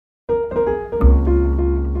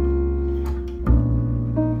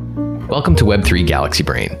Welcome to Web3 Galaxy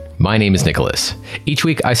Brain. My name is Nicholas. Each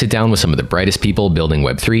week, I sit down with some of the brightest people building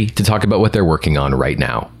Web3 to talk about what they're working on right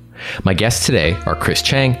now. My guests today are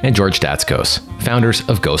Chang and George Datskos, founders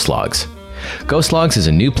of GhostLogs. GhostLogs is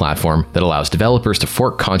a new platform that allows developers to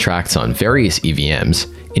fork contracts on various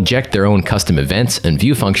EVMs, inject their own custom events and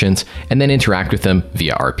view functions, and then interact with them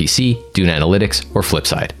via RPC, Dune Analytics, or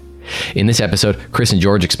Flipside. In this episode, Chris and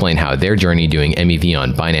George explain how their journey doing MEV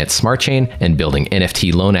on Binance Smart Chain and building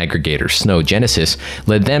NFT loan aggregator Snow Genesis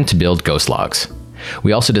led them to build GhostLogs.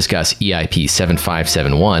 We also discuss EIP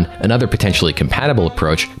 7571, another potentially compatible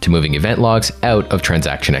approach to moving event logs out of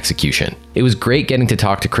transaction execution. It was great getting to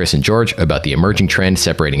talk to Chris and George about the emerging trend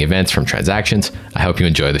separating events from transactions. I hope you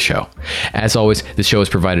enjoy the show. As always, this show is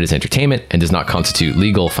provided as entertainment and does not constitute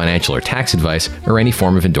legal, financial, or tax advice or any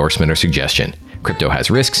form of endorsement or suggestion. Crypto has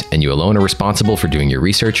risks, and you alone are responsible for doing your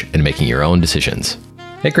research and making your own decisions.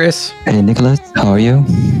 Hey, Chris. Hey, Nicholas. How are you?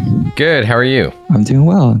 Good. How are you? I'm doing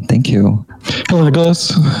well. Thank you. Hello,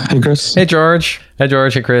 Nicholas. Hey, Chris. Hey, George. Hey,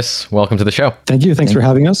 George. Hey, Chris. Welcome to the show. Thank you. Thanks for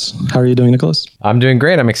having us. How are you doing, Nicholas? I'm doing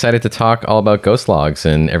great. I'm excited to talk all about GhostLogs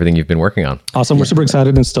and everything you've been working on. Awesome. We're super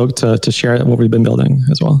excited and stoked to share what we've been building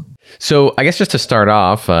as well. So I guess just to start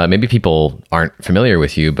off, maybe people aren't familiar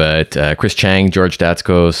with you, but Chris Chang, George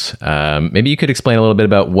Datskos, maybe you could explain a little bit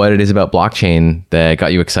about what it is about blockchain that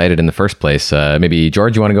got you excited in the first place. Maybe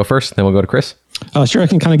George, you want to go first, then we'll go to Chris? Sure. I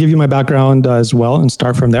can kind of give you my background as well and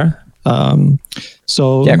start from there.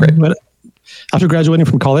 Yeah, great. After graduating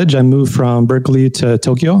from college, I moved from Berkeley to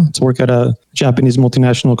Tokyo to work at a Japanese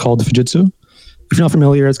multinational called Fujitsu. If you're not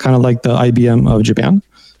familiar, it's kind of like the IBM of Japan.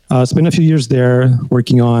 Spent a few years there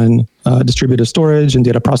working on distributed storage and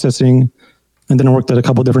data processing. And then I worked at a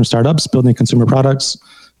couple different startups building consumer products,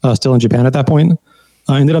 still in Japan at that point.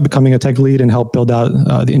 I ended up becoming a tech lead and helped build out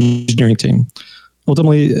the engineering team.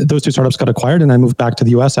 Ultimately, those two startups got acquired and I moved back to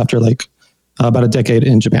the US after about a decade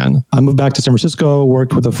in Japan. I moved back to San Francisco,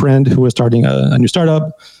 worked with a friend who was starting a new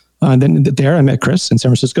startup. And then there I met Chris in San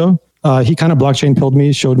Francisco. He kind of blockchain pilled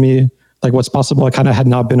me, showed me what's possible. I kind of had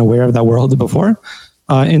not been aware of that world before.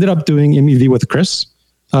 Ended up doing MEV with Chris.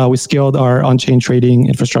 We scaled our on-chain trading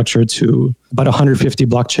infrastructure to about 150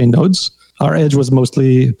 blockchain nodes. Our edge was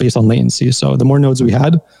mostly based on latency. So the more nodes we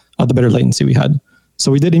had, the better latency we had.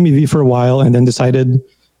 So we did MEV for a while and then decided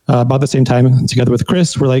about the same time together with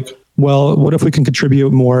Chris, we're like, well, what if we can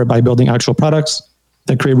contribute more by building actual products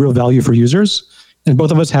that create real value for users? And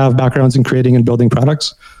both of us have backgrounds in creating and building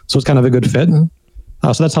products. So it's kind of a good fit.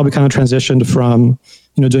 So that's how we kind of transitioned from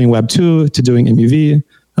doing Web 2 to doing MEV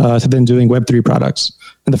to then doing Web 3 products.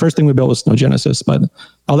 And the first thing we built was Snow Genesis, but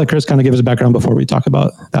I'll let Chris kind of give his background before we talk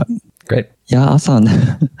about that. Great. Yeah, awesome.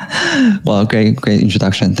 Well, great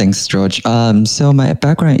introduction. Thanks, George. So my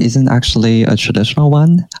background isn't actually a traditional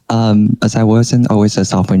one, as I wasn't always a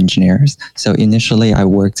software engineer. So initially, I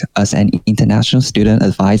worked as an international student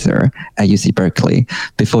advisor at UC Berkeley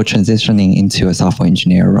before transitioning into a software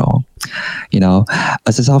engineer role.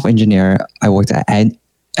 As a software engineer, I worked at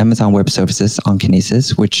Amazon Web Services on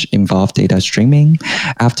Kinesis, which involved data streaming.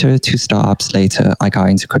 After 2 startups later, I got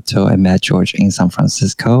into crypto and met George in San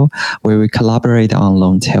Francisco, where we collaborated on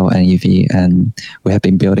Longtail and EV, and we have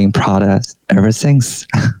been building products ever since.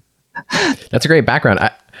 That's a great background.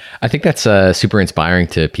 I think that's super inspiring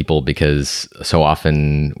to people because so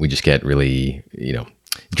often we just get really,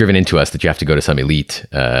 driven into us that you have to go to some elite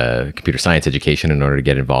computer science education in order to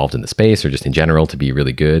get involved in the space or just in general to be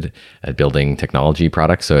really good at building technology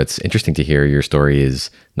products. So it's interesting to hear your story is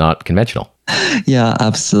not conventional. Yeah,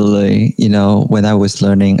 absolutely. When I was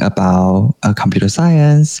learning about computer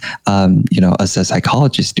science, as a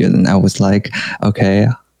psychology student, I was like, okay,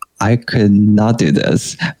 I could not do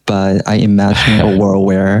this, but I imagine a world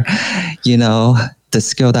where, the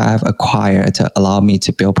skill that I've acquired to allow me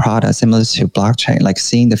to build products similar to blockchain, like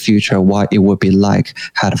seeing the future, what it would be like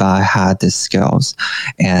had I had these skills.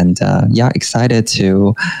 And excited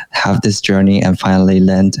to have this journey and finally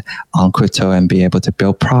land on crypto and be able to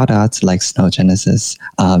build products like Snow Genesis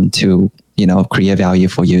to create value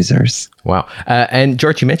for users. Wow. And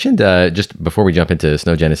George, you mentioned just before we jump into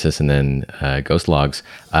Snow Genesis and then GhostLogs,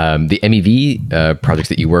 the MEV projects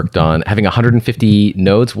that you worked on, having 150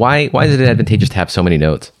 nodes. Why is it advantageous to have so many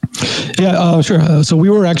nodes? Yeah, sure. So we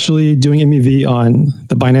were actually doing MEV on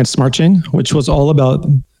the Binance Smart Chain, which was all about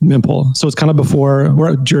Mempool. So it's kind of before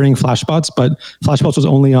or during Flashbots, but Flashbots was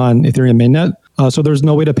only on Ethereum mainnet. So there's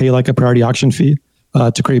no way to pay a priority auction fee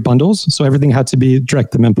to create bundles. So everything had to be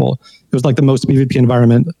direct to Mempool. It was the most PvP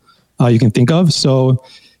environment you can think of. So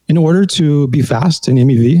in order to be fast in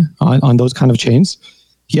MEV on those kind of chains,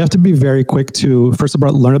 you have to be very quick to, first of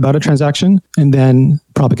all, learn about a transaction and then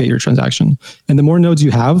propagate your transaction. And the more nodes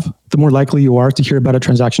you have, the more likely you are to hear about a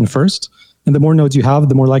transaction first. And the more nodes you have,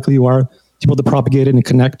 the more likely you are to be able to propagate it and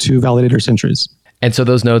connect to validator sentries. And so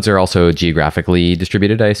those nodes are also geographically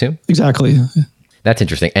distributed, I assume? Exactly. That's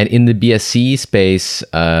interesting. And in the BSC space,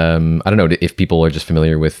 I don't know if people are just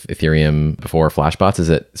familiar with Ethereum before Flashbots. Is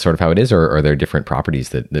it sort of how it is, or are there different properties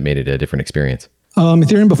that made it a different experience?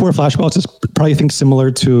 Ethereum before Flashbots is probably, I think,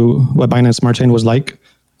 similar to what Binance Smart Chain was like.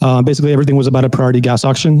 Basically, everything was about a priority gas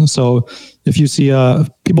auction. So if you see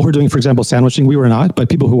people who are doing, for example, sandwiching, we were not, but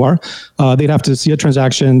people who are, they'd have to see a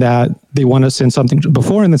transaction that they want to send something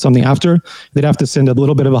before and then something after. They'd have to send a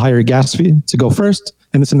little bit of a higher gas fee to go first,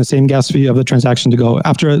 and then send the same gas fee of the transaction to go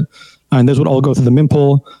after it. And those would all go through the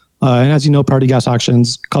mempool. And as you know, priority gas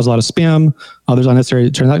auctions cause a lot of spam. There's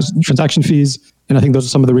unnecessary transaction fees. And I think those are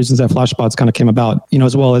some of the reasons that Flashbots kind of came about,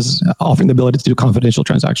 as well as offering the ability to do confidential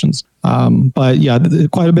transactions. But yeah,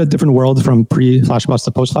 quite a bit different world from pre-Flashbots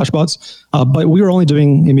to post-Flashbots. But we were only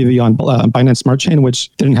doing MEV on Binance Smart Chain,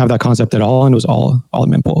 which didn't have that concept at all, and it was all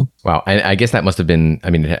mempool. Wow. And I guess that must have been,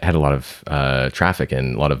 it had a lot of traffic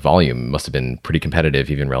and a lot of volume. Must have been pretty competitive,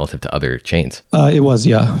 even relative to other chains. It was,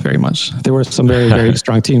 yeah, very much. There were some very, very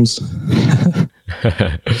strong teams.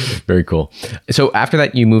 Very cool. So after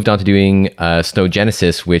that, you moved on to doing Snow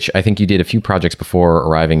Genesis, which I think you did a few projects before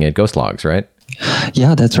arriving at GhostLogs, right?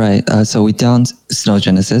 Yeah, that's right. So we done Snow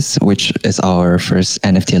Genesis, which is our first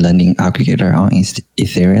NFT lending aggregator on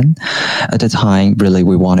Ethereum. At the time, really,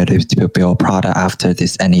 we wanted to build a product after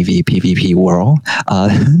this NEV PvP world,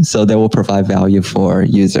 so that will provide value for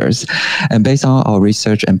users. And based on our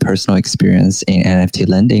research and personal experience in NFT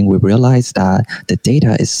lending, we realized that the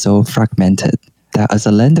data is so fragmented that as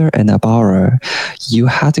a lender and a borrower, you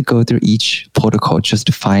had to go through each protocol just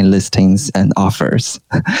to find listings and offers.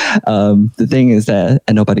 The thing is that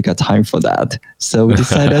nobody got time for that. So we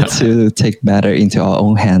decided to take matter into our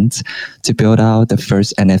own hands to build out the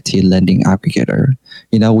first NFT lending aggregator.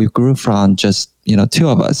 We grew from just two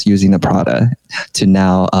of us using the product to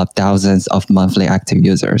now thousands of monthly active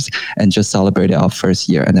users, and just celebrated our first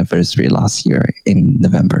year anniversary last year in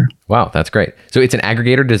November. Wow, that's great. So it's an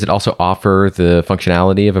aggregator. Does it also offer the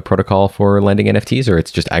functionality of a protocol for lending NFTs, or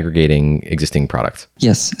it's just aggregating existing products?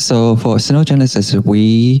 Yes. So for Snow Genesis,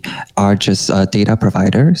 we are just data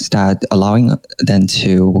providers that allowing them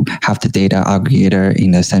to have the data aggregator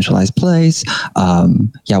in a centralized place.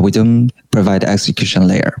 We don't provide the execution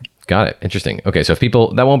layer. Got it. Interesting. Okay, so if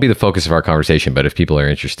people, that won't be the focus of our conversation, but if people are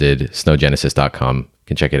interested, snowgenesis.com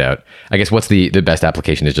can check it out. I guess what's the best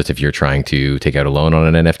application is just if you're trying to take out a loan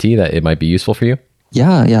on an NFT, that it might be useful for you?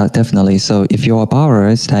 Yeah, definitely. So if you're a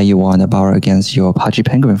borrower that you want to borrow against your Apache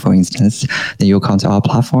Penguin, for instance, then you'll come to our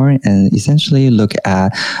platform and essentially look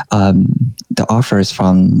at the offers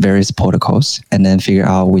from various protocols and then figure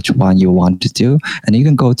out which one you want to do. And you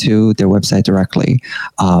can go to their website directly.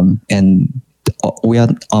 And we are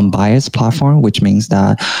unbiased platform, which means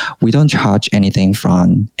that we don't charge anything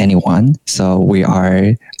from anyone. So we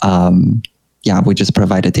are, we just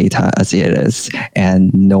provide the data as it is,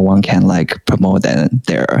 and no one can promote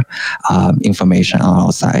their information on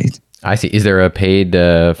our site. I see. Is there a paid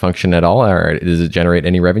function at all, or does it generate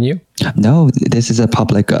any revenue? No, this is a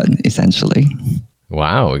public good, essentially.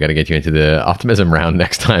 Wow, we got to get you into the optimism round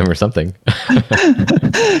next time or something.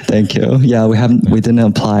 Thank you. Yeah, we didn't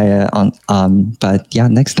apply it on, but yeah,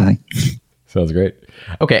 next time. Sounds great.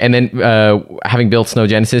 Okay, and then having built Snow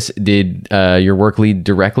Genesis, did your work lead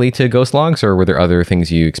directly to GhostLogs, or were there other things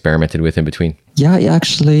you experimented with in between? Yeah,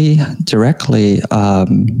 actually directly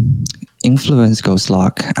influenced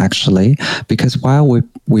GhostLog, actually, because while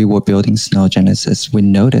we were building Snow Genesis, we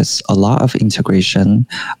noticed a lot of integration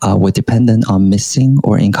were dependent on missing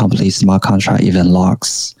or incomplete smart contract event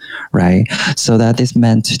logs, right? So that this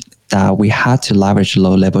meant that we had to leverage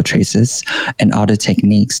low-level traces and other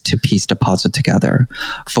techniques to piece the puzzle together.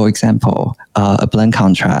 For example, a blend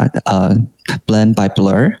contract, blend by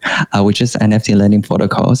Blur, which is NFT lending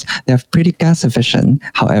protocols, they're pretty gas efficient.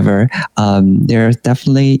 However, there are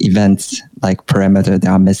definitely events like parameter that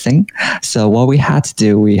are missing. So what we had to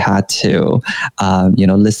do, we had to,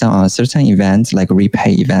 listen on a certain event, like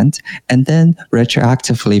repay event, and then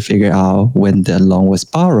retroactively figure out when the loan was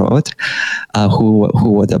borrowed, who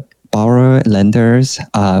were the borrower, lenders,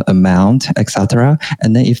 amount, etc.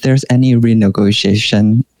 And then if there's any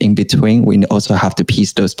renegotiation in between, we also have to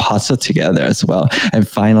piece those puzzles together as well. And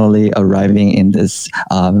finally arriving in this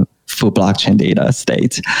full blockchain data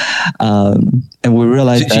state. And we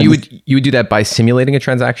realized that you would do that by simulating a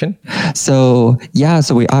transaction? So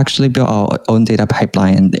we actually built our own data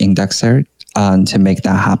pipeline and indexer to make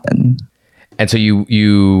that happen. And so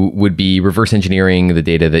you would be reverse engineering the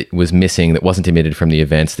data that was missing, that wasn't emitted from the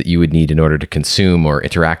events that you would need in order to consume or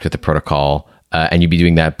interact with the protocol. And you'd be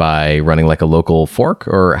doing that by running like a local fork,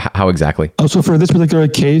 or how exactly? So for this particular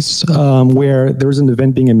case, where there was an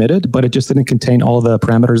event being emitted, but it just didn't contain all the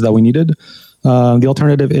parameters that we needed, the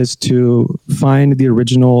alternative is to find the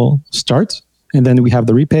original start, and then we have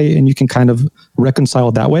the repay, and you can kind of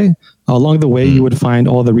reconcile that way. Along the way, you would find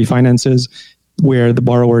all the refinances where the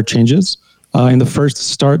borrower changes. In the first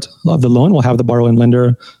start of the loan, we'll have the borrower and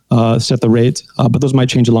lender set the rate, but those might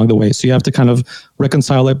change along the way. So you have to kind of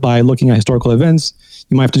reconcile it by looking at historical events.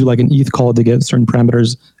 You might have to do like an ETH call to get certain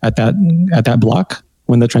parameters at that block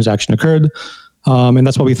when the transaction occurred. And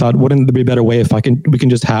that's why we thought, wouldn't there be a better way if we can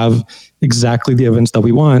just have exactly the events that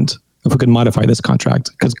we want if we could modify this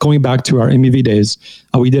contract? Because going back to our MEV days,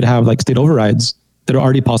 we did have like state overrides that are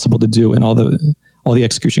already possible to do in all the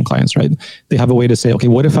execution clients, right? They have a way to say, okay,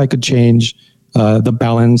 what if I could change the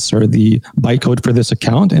balance or the bytecode for this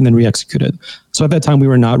account and then re-execute it? So at that time, we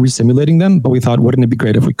were not resimulating them, but we thought, wouldn't it be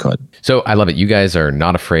great if we could? So I love it. You guys are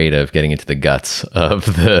not afraid of getting into the guts of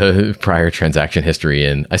the prior transaction history.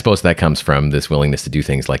 And I suppose that comes from this willingness to do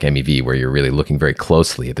things like MEV, where you're really looking very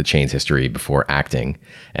closely at the chain's history before acting.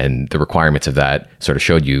 And the requirements of that sort of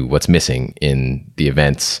showed you what's missing in the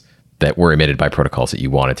events that were emitted by protocols that you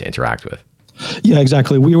wanted to interact with. Yeah,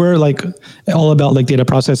 exactly. We were like all about like data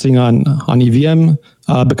processing on EVM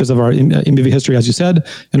because of our MEV history, as you said,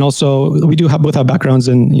 and also we do both have backgrounds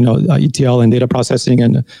in ETL and data processing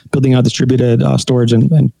and building out distributed storage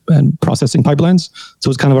and processing pipelines. So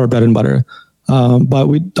it's kind of our bread and butter. But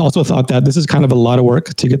we also thought that this is kind of a lot of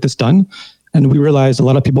work to get this done. And we realized a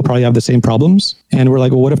lot of people probably have the same problems. And we're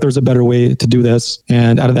like, well, what if there's a better way to do this?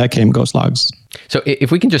 And out of that came GhostLogs. So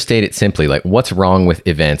if we can just state it simply, like what's wrong with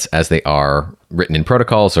events as they are written in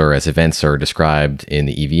protocols or as events are described in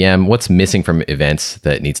the EVM? What's missing from events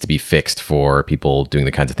that needs to be fixed for people doing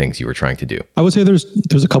the kinds of things you were trying to do? I would say there's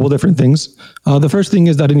a couple different things. The first thing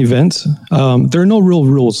is that an event, there are no real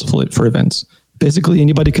rules for events. Basically,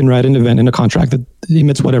 anybody can write an event in a contract that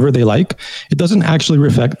emits whatever they like. It doesn't actually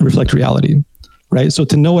reflect reality, right? So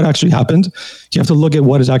to know what actually happened, you have to look at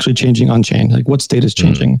what is actually changing on chain, like what state is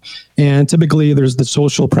changing. And typically, there's the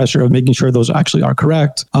social pressure of making sure those actually are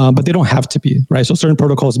correct, but they don't have to be, right? So certain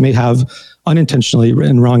protocols may have unintentionally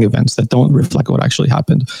written wrong events that don't reflect what actually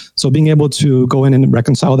happened. So being able to go in and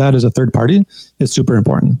reconcile that as a third party is super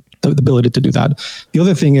important. The ability to do that. The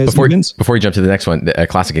other thing is... Before you jump to the next one, a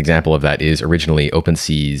classic example of that is originally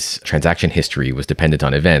OpenSea's transaction history was dependent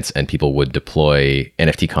on events, and people would deploy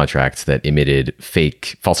NFT contracts that emitted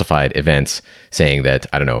fake, falsified events saying that,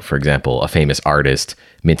 I don't know, for example, a famous artist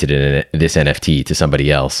minted this NFT to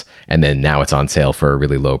somebody else, and then now it's on sale for a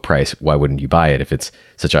really low price. Why wouldn't you buy it if it's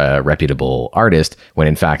such a reputable artist, when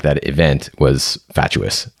in fact that event was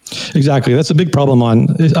fatuous? Exactly. That's a big problem on,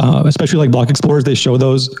 especially like block explorers. They show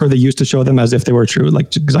those, or they used to show them as if they were true,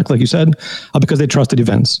 like exactly like you said, because they trusted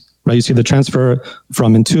events, right? You see the transfer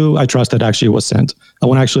from into, I trust that actually was sent.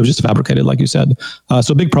 One actually was just fabricated, like you said.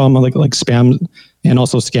 So a big problem like spam and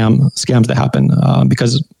also scams that happen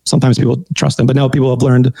because sometimes people trust them. But now people have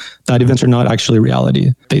learned that events are not actually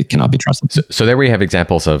reality. They cannot be trusted. So there we have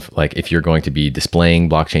examples of like if you're going to be displaying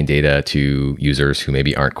blockchain data to users who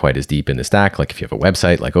maybe aren't quite as deep in the stack, like if you have a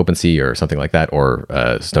website like OpenSea or something like that, or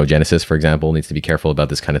Snow Genesis, for example, needs to be careful about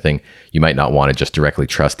this kind of thing. You might not want to just directly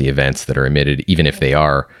trust the events that are emitted, even if they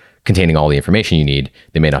are containing all the information you need.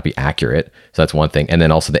 They may not be accurate. So that's one thing. And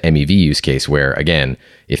then also the MEV use case where, again,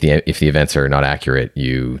 if the events are not accurate,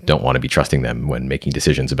 you don't want to be trusting them when making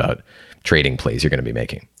decisions about trading plays you're going to be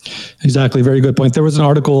making. Exactly. Very good point. There was an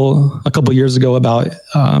article a couple of years ago about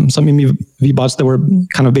some MEV bots that were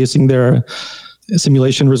kind of basing their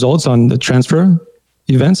simulation results on the transfer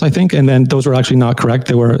events, I think. And then those were actually not correct.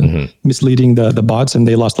 They were misleading the bots, and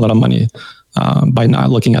they lost a lot of money by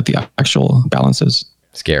not looking at the actual balances.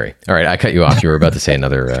 Scary. All right, I cut you off. You were about to say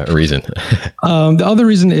another reason. The other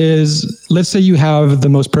reason is, let's say you have the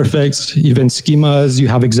most perfect event schemas. You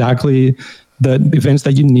have exactly the events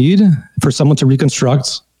that you need for someone to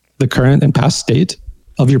reconstruct the current and past state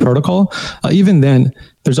of your protocol. Even then,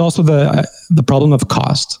 there's also the problem of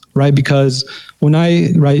cost, right? Because when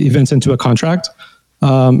I write events into a contract,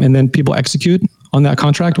 and then people execute on that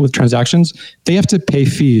contract with transactions, they have to pay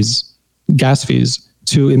fees, gas fees,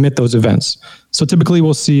 to emit those events. So typically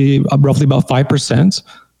we'll see roughly about 5%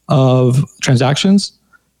 of transactions,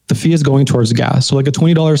 the fee is going towards gas. So like a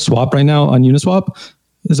 $20 swap right now on Uniswap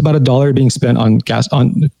is about $1 being spent on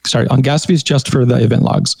gas fees just for the event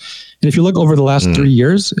logs. And if you look over the last 3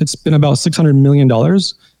 years, it's been about $600 million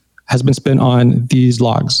has been spent on these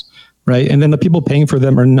logs, right? And then the people paying for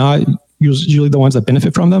them are not usually the ones that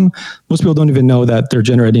benefit from them. Most people don't even know that they're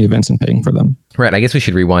generating events and paying for them. Right. I guess we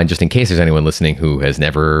should rewind just in case there's anyone listening who has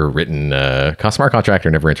never written a smart contract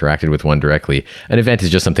or never interacted with one directly. An event is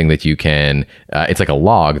just something that you can, it's like a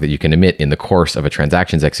log that you can emit in the course of a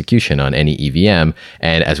transaction's execution on any EVM.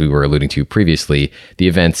 And as we were alluding to previously, the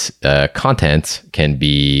event's contents can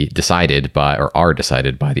be decided by, or are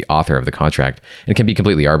decided by the author of the contract, and can be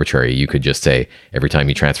completely arbitrary. You could just say, every time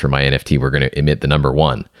you transfer my NFT, we're going to emit the number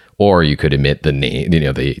 1. Or you could emit the name,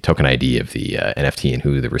 the token ID of the NFT and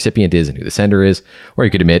who the recipient is and who the sender is. Or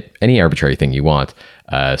you could emit any arbitrary thing you want.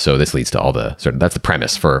 So this leads to all the that's the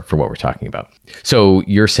premise for what we're talking about. So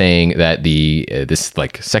you're saying that this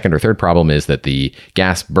like second or third problem is that the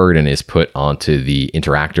gas burden is put onto the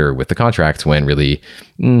interactor with the contracts when really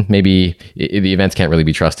maybe the events can't really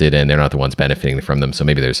be trusted and they're not the ones benefiting from them. So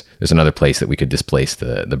maybe there's another place that we could displace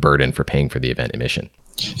the burden for paying for the event emission.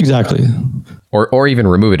 Exactly. Or even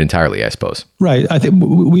remove it entirely, I suppose. Right. I think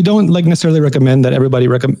we don't necessarily recommend that everybody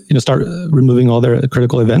start removing all their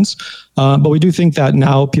critical events. But we do think that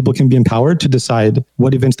now people can be empowered to decide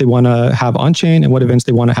what events they want to have on-chain and what events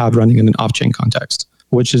they want to have running in an off-chain context,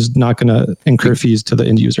 which is not going to incur fees to the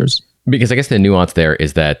end users. Because I guess the nuance there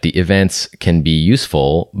is that the events can be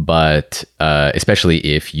useful, but especially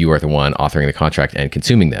if you are the one authoring the contract and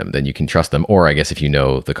consuming them, then you can trust them. Or I guess if you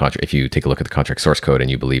know the contract, if you take a look at the contract source code and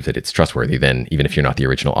you believe that it's trustworthy, then even if you're not the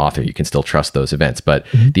original author, you can still trust those events. But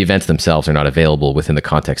the events themselves are not available within the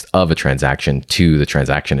context of a transaction to the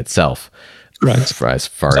transaction itself. Right. As far as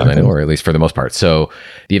I know, or at least for the most part. So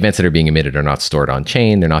the events that are being emitted are not stored on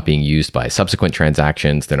chain. They're not being used by subsequent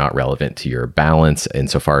transactions. They're not relevant to your balance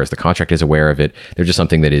insofar as the contract is aware of it. They're just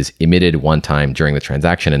something that is emitted one time during the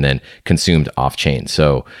transaction and then consumed off chain.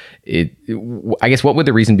 So I guess what would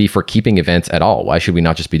the reason be for keeping events at all? Why should we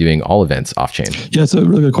not just be doing all events off chain? Yeah, it's a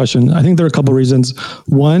really good question. I think there are a couple of reasons.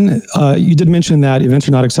 One, you did mention that events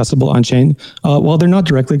are not accessible on chain. While they're not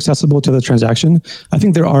directly accessible to the transaction, I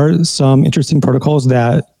think there are some interesting protocols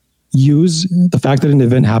that use the fact that an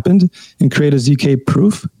event happened and create a ZK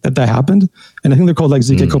proof that happened. And I think they're called like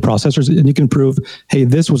ZK coprocessors. And you can prove, hey,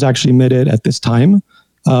 this was actually emitted at this time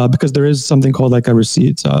because there is something called like a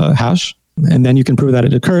receipt hash. And then you can prove that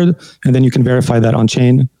it occurred, and then you can verify that on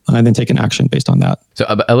chain, and then take an action based on that. So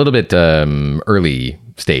a little bit early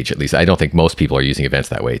stage, at least. I don't think most people are using events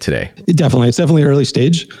that way today. It's definitely early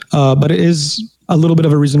stage, but it is a little bit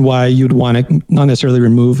of a reason why you'd want to not necessarily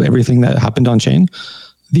remove everything that happened on chain.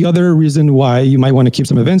 The other reason why you might want to keep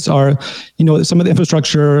some events are, some of the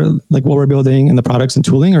infrastructure, like what we're building and the products and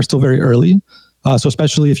tooling are still very early. So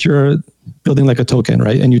especially if you're building like a token,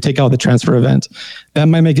 right, and you take out the transfer event, that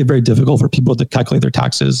might make it very difficult for people to calculate their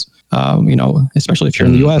taxes. Especially if you're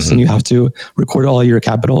in the US and you have to record all your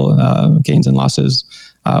capital gains and losses,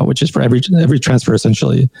 which is for every transfer.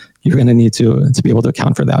 Essentially, you're going to need to be able to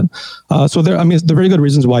account for that. So there are very good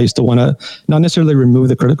reasons why you still want to not necessarily remove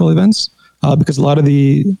the critical events. Because a lot of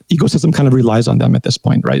the ecosystem kind of relies on them at this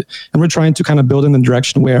point, right? And we're trying to kind of build in the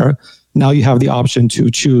direction where now you have the option to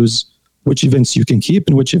choose which events you can keep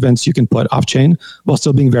and which events you can put off-chain while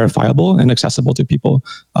still being verifiable and accessible to people.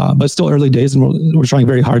 But it's still early days, and we're trying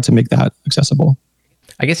very hard to make that accessible.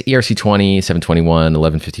 I guess ERC20, 721,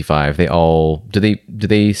 1155, do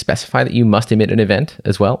they specify that you must emit an event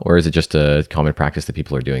as well? Or is it just a common practice that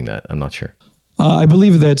people are doing that? I'm not sure. I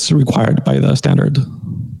believe that's required by the standard.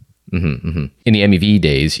 In the MEV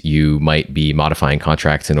days, you might be modifying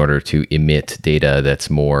contracts in order to emit data that's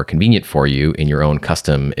more convenient for you in your own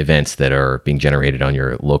custom events that are being generated on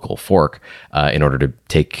your local fork in order to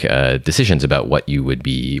take decisions about what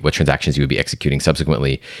transactions you would be executing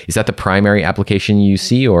subsequently. Is that the primary application you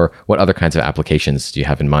see, or what other kinds of applications do you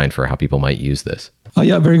have in mind for how people might use this?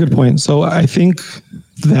 Yeah, very good point. So I think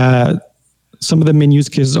that some of the main use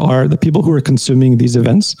cases are the people who are consuming these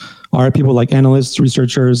events are people like analysts,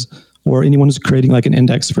 researchers, or anyone who's creating like an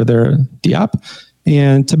index for their DApp.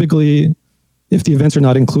 And typically, if the events are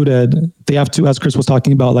not included, they have to, as Chris was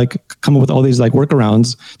talking about, like come up with all these like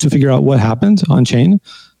workarounds to figure out what happened on chain.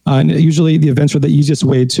 And usually the events are the easiest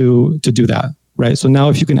way to do that, right? So now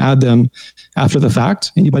if you can add them after the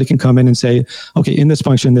fact, anybody can come in and say, okay, in this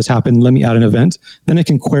function, this happened, let me add an event. Then I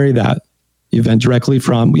can query that event directly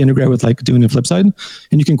we integrate with like Dune and Flipside,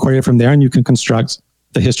 and you can query it from there and you can construct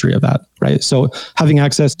the history of that, right? So having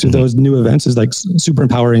access to those new events is like super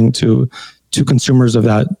empowering to consumers of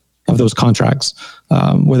those contracts,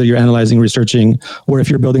 whether you're analyzing, researching, or if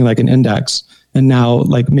you're building like an index. And now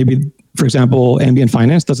like maybe, for example, ambient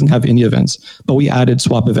finance doesn't have any events, but we added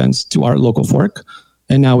swap events to our local fork.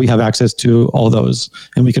 And now we have access to all those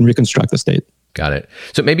and we can reconstruct the state. Got it.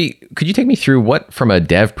 So maybe could you take me through what, from a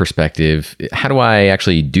dev perspective, how do I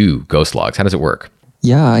actually do GhostLogs? How does it work?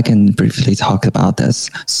 Yeah, I can briefly talk about this.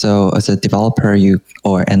 So as a developer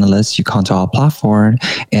or analyst, you come to our platform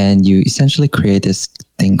and you essentially create this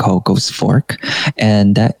thing called Ghost Fork.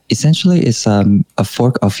 And that essentially is a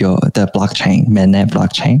fork of the blockchain, mainnet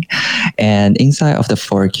blockchain. And inside of the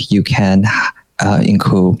fork, you can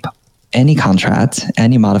include any contract,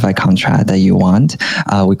 any modified contract that you want.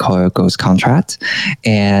 We call it Ghost contract.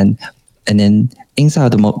 And then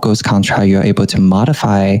inside the Ghost contract, you're able to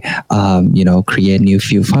modify, create new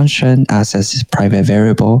field function, access private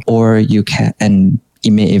variable, or you can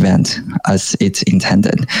emit event as it's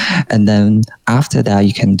intended. And then after that,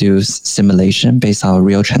 you can do simulation based on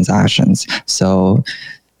real transactions. So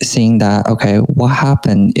seeing that, okay, what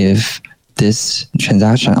happened if this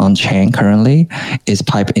transaction on chain currently is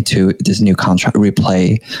piped into this new contract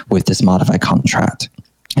replay with this modified contract.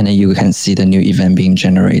 And then you can see the new event being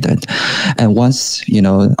generated. And once,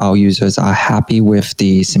 our users are happy with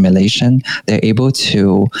the simulation, they're able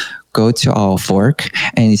to go to our fork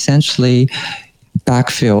and essentially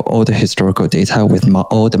backfill all the historical data with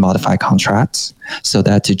all the modified contracts so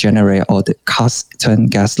that to generate all the custom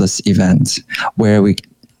gasless events where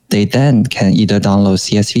they then can either download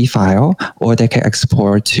CSV file or they can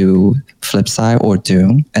export to Flipside or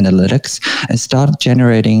Doom Analytics and start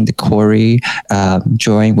generating the query,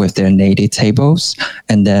 join with their native tables,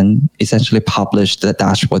 and then essentially publish the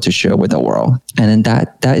dashboard to share with the world. And then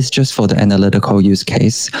that is just for the analytical use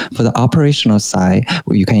case. For the operational side,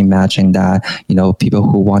 where you can imagine that people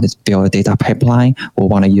who want to build a data pipeline will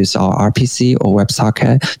want to use our RPC or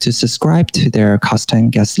WebSocket to subscribe to their custom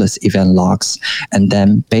guestless event logs, and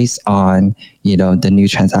then based on the new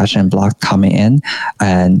transaction block coming in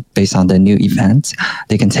and based on the new event,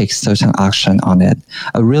 they can take certain action on it.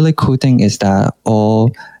 A really cool thing is that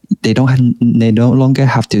they no longer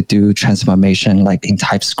have to do transformation like in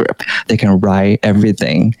TypeScript. They can write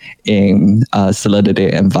everything in Solidity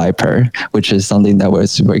and Viper, which is something that we're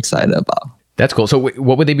super excited about. That's cool. So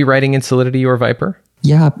what would they be writing in Solidity or Viper?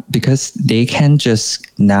 Yeah, because they can just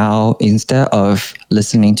now, instead of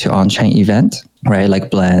listening to on-chain event, right, like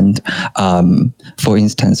Blend, for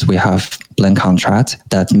instance, we have Blend contract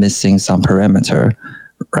that's missing some parameter,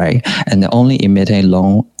 right? And they're only emitting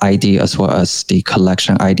loan ID as well as the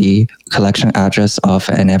collection ID, collection address of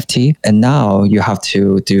NFT. And now you have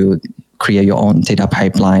to create your own data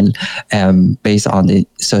pipeline based on the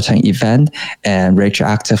certain event and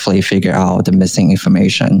retroactively figure out the missing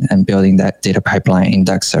information and building that data pipeline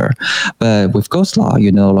indexer. But with GhostLog,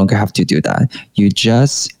 you no longer have to do that. You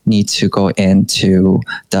just need to go into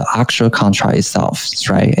the actual contract itself,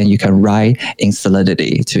 right? And you can write in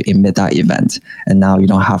Solidity to emit that event. And now you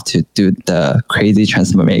don't have to do the crazy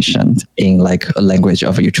transformation in like a language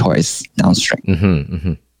of your choice downstream. Mm-hmm,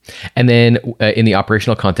 mm-hmm. And then in the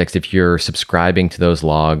operational context, if you're subscribing to those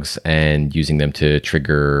logs and using them to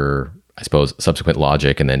trigger, I suppose, subsequent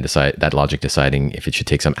logic and then deciding if it should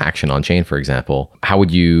take some action on chain, for example, how would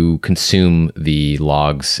you consume the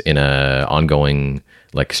logs in a ongoing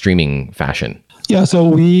like streaming fashion? Yeah, so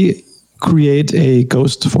we create a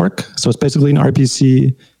ghost fork. So it's basically an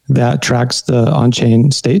RPC that tracks the on-chain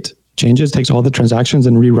state changes, takes all the transactions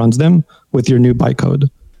and reruns them with your new bytecode.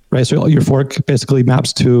 Right, so your fork basically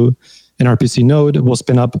maps to an RPC node. We'll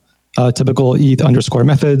spin up typical ETH_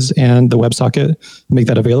 methods and the WebSocket, make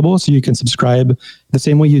that available so you can subscribe the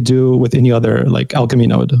same way you do with any other like Alchemy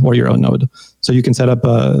node or your own node. So you can set up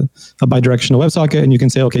a bidirectional WebSocket and you can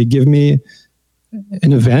say, okay, give me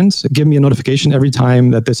an event, give me a notification every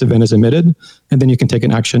time that this event is emitted, and then you can take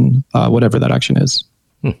an action, whatever that action is.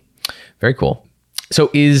 Very cool.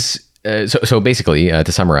 So So basically,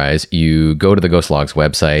 to summarize, you go to the GhostLogs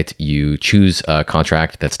website, you choose a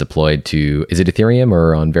contract that's deployed to, is it Ethereum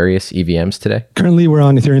or on various EVMs today? Currently, we're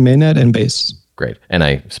on Ethereum mainnet and Base. Great. And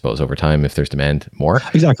I suppose over time, if there's demand, more.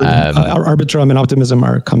 Exactly. Arbitrum and Optimism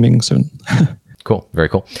are coming soon. Cool. Very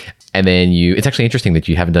cool. And then it's actually interesting that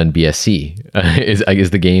you haven't done BSC. Has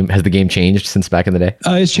the game changed since back in the day?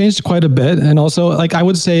 It's changed quite a bit. And also, like,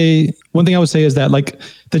 one thing I would say is that like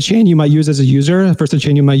the chain you might use as a user versus the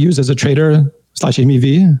chain you might use as a trader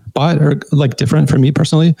 /MEV bot are like different for me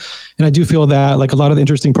personally. And I do feel that like a lot of the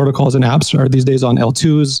interesting protocols and apps are these days on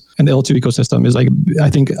L2s, and the L2 ecosystem is like, I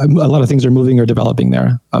think a lot of things are moving or developing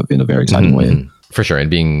there in a very exciting way. For sure. And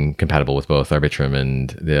being compatible with both Arbitrum and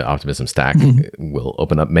the Optimism stack will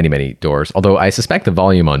open up many, many doors. Although I suspect the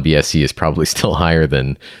volume on BSC is probably still higher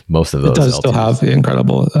than most of those. It does L2s. still have the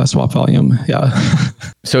incredible swap volume. Yeah.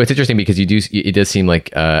 So it's interesting because it does seem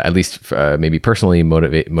like, at least maybe personally,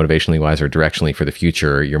 motivationally wise or directionally for the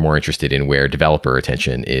future, you're more interested in where developer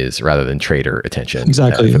attention is rather than trader attention.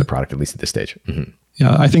 Exactly. For the product, at least at this stage. Mm-hmm.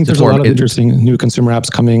 Yeah, I think there's a lot of interesting new consumer apps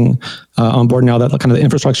coming on board now that kind of the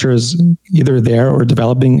infrastructure is either there or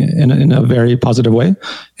developing in a very positive way,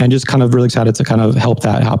 and just kind of really excited to kind of help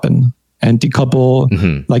that happen and decouple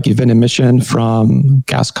like event emission from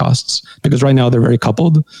gas costs, because right now they're very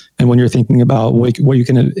coupled. And when you're thinking about what you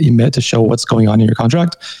can emit to show what's going on in your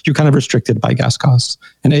contract, you're kind of restricted by gas costs.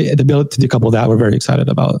 And the ability to decouple that, we're very excited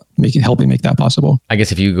about helping make that possible. I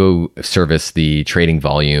guess if you go service the trading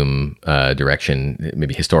volume direction,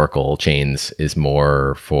 maybe historical chains is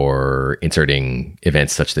more for inserting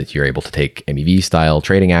events such that you're able to take MEV style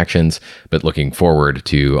trading actions, but looking forward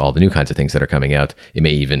to all the new kinds of things that are coming out, it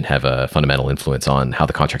may even have a fundamental influence on how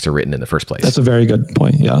the contracts are written in the first place. That's a very good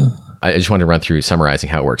point. Yeah. I just wanted to run through summarizing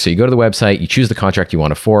how it works. So you go to the website, you choose the contract you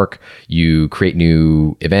want to fork, you create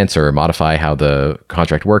new events or modify how the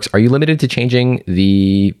contract works. Are you limited to changing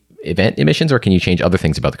the event emissions, or can you change other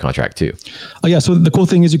things about the contract too? Oh yeah. So the cool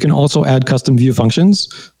thing is you can also add custom view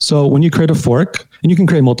functions. So when you create a fork, and you can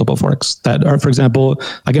create multiple forks that are, for example,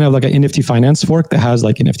 I can have like an NFT finance fork that has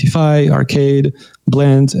like NFTFi, Arcade,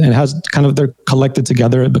 Blend, and it has kind of, they're collected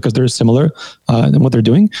together because they're similar in what they're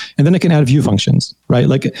doing. And then I can add view functions, right?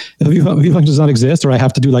 Like if view function does not exist, or I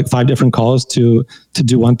have to do like 5 different calls to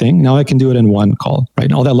do one thing, now I can do it in one call, right?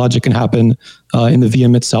 And all that logic can happen in the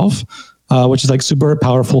VM itself, which is like super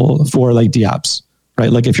powerful for like DApps,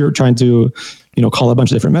 right? Like if you're trying to, call a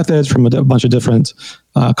bunch of different methods from a bunch of different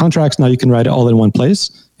contracts, now you can write it all in one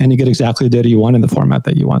place and you get exactly the data you want in the format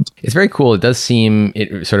that you want. It's very cool. It does seem,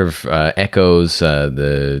 it sort of echoes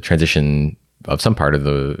the transition of some part of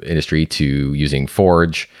the industry to using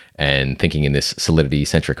Forge and thinking in this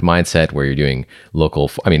Solidity-centric mindset where you're doing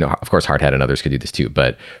local, of course, Hardhat and others could do this too,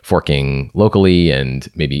 but forking locally and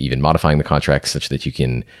maybe even modifying the contracts such that you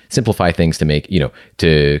can simplify things to make,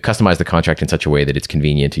 to customize the contract in such a way that it's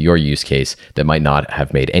convenient to your use case that might not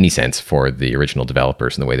have made any sense for the original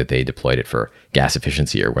developers in the way that they deployed it for gas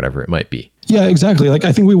efficiency or whatever it might be. Yeah, exactly. Like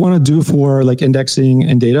I think we want to do for like indexing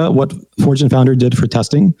and data what Forge and Founder did for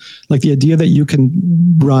testing. Like the idea that you can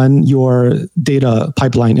run your data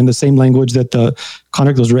pipeline in the same language that the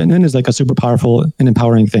contract was written in is like a super powerful and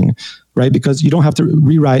empowering thing, right? Because you don't have to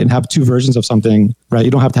rewrite and have 2 versions of something, right?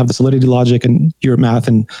 You don't have to have the Solidity logic and your math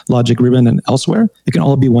and logic written and elsewhere. It can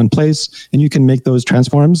all be one place, and you can make those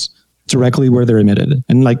transforms directly where they're emitted.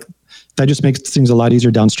 And like that just makes things a lot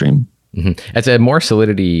easier downstream. Mm-hmm. As a more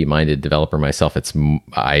Solidity-minded developer myself,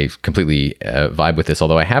 I completely vibe with this,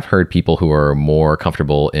 although I have heard people who are more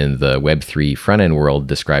comfortable in the Web3 front-end world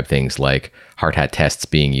describe things like Hardhat tests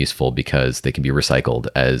being useful because they can be recycled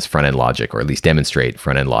as front-end logic, or at least demonstrate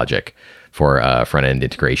front-end logic for front-end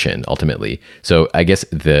integration, ultimately. So I guess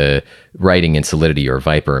the writing in Solidity or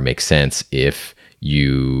Viper makes sense if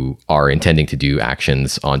you are intending to do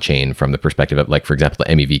actions on chain from the perspective of, like, for example,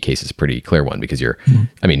 the MEV case is a pretty clear one because you're,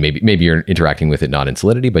 maybe you're interacting with it not in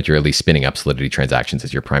Solidity, but you're at least spinning up Solidity transactions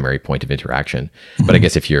as your primary point of interaction. But I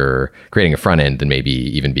guess if you're creating a front end, then maybe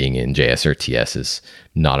even being in JS or TS is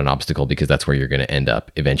not an obstacle because that's where you're going to end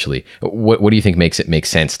up eventually. What do you think makes it make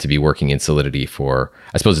sense to be working in Solidity for?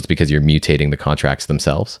 I suppose it's because you're mutating the contracts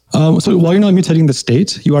themselves. So while you're not mutating the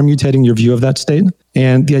state, you are mutating your view of that state.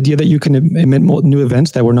 And the idea that you can emit new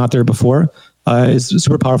events that were not there before is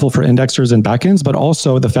super powerful for indexers and backends, but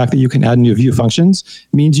also the fact that you can add new view functions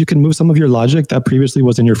means you can move some of your logic that previously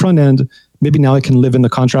was in your front end. Maybe now it can live in the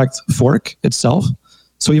contract fork itself.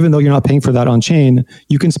 So even though you're not paying for that on chain,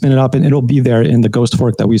 you can spin it up and it'll be there in the Ghost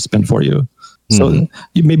fork that we spin for you. So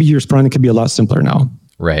maybe your front end could be a lot simpler now.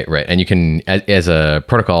 Right. And you can, as a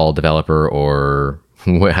protocol developer, or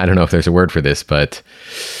I don't know if there's a word for this, but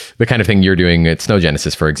the kind of thing you're doing at Snow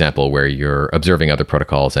Genesis, for example, where you're observing other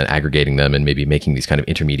protocols and aggregating them and maybe making these kind of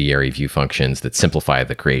intermediary view functions that simplify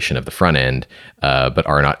the creation of the front end, but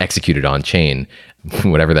are not executed on chain,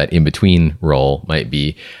 whatever that in-between role might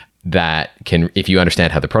be. That can, if you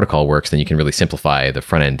understand how the protocol works, then you can really simplify the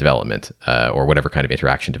front end development or whatever kind of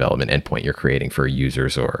interaction development endpoint you're creating for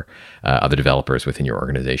users or other developers within your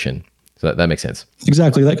organization. So that makes sense.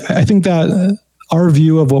 Exactly. Like I think that our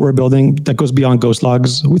view of what we're building that goes beyond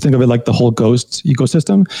GhostLogs, we think of it like the whole Ghost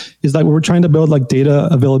ecosystem, is that we're trying to build like data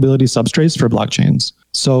availability substrates for blockchains.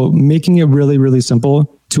 So making it really, really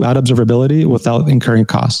simple to add observability without incurring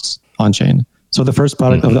costs on chain. So the first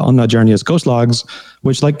product on that journey is GhostLogs,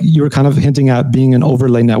 which like you were kind of hinting at being an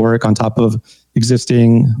overlay network on top of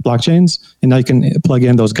existing blockchains. And now you can plug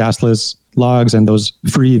in those gasless logs and those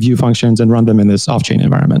free view functions and run them in this off-chain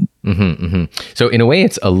environment. So in a way,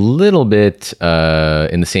 it's a little bit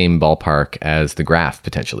in the same ballpark as the graph,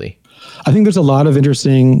 potentially. I think there's a lot of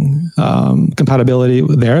interesting compatibility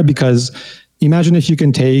there, because imagine if you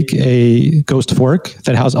can take a Ghost fork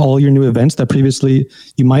that has all your new events that previously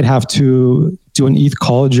you might have to do an ETH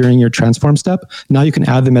call during your transform step. Now you can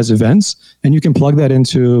add them as events, and you can plug that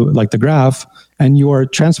into like the graph, and your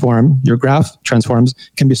graph transforms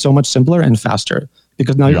can be so much simpler and faster,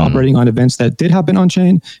 because now you're operating on events that did happen on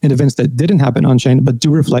chain and events that didn't happen on chain, but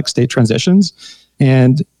do reflect state transitions.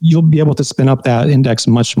 And you'll be able to spin up that index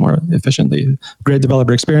much more efficiently. Great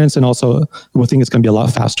developer experience, and also we think it's going to be a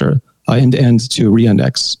lot faster end-to-end to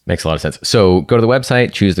re-index. Makes a lot of sense. So go to the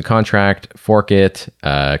website, choose the contract, fork it,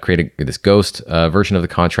 create this Ghost version of the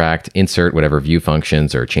contract, insert whatever view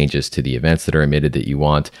functions or changes to the events that are emitted that you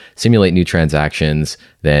want, simulate new transactions.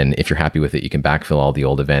 Then if you're happy with it, you can backfill all the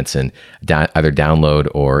old events and either download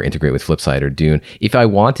or integrate with Flipside or Dune. If I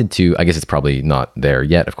wanted to, I guess it's probably not there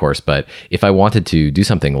yet, of course, but if I wanted to do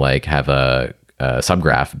something like have a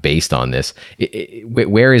subgraph based on this,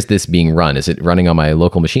 where is this being run? Is it running on my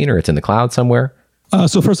local machine, or it's in the cloud somewhere?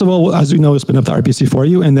 So first of all, as you know, spin up the RPC for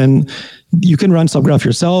you, and then you can run subgraph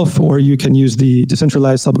yourself, or you can use the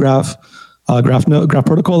decentralized subgraph graph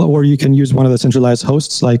protocol, or you can use one of the centralized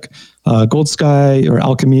hosts like GoldSky or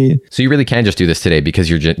Alchemy. So you really can just do this today because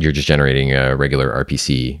you're just generating a regular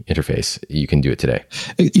RPC interface. You can do it today.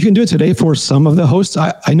 You can do it today for some of the hosts.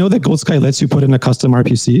 I know that GoldSky lets you put in a custom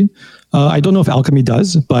RPC. I don't know if Alchemy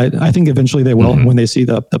does, but I think eventually they will when they see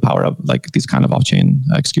the power of like these kind of off-chain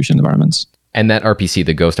execution environments. And that RPC,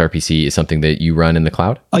 the Ghost RPC, is something that you run in the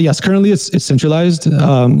cloud? Yes, currently it's centralized.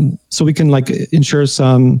 So we can like ensure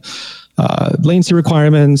some latency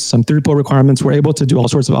requirements, some throughput requirements. We're able to do all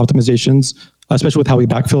sorts of optimizations, especially with how we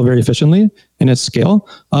backfill very efficiently and at scale.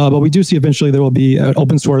 But we do see eventually there will be an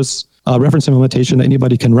open source reference implementation that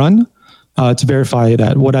anybody can run to verify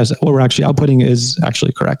that what we're actually outputting is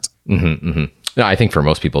actually correct. No, I think for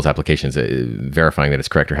most people's applications, verifying that it's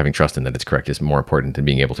correct or having trust in that it's correct is more important than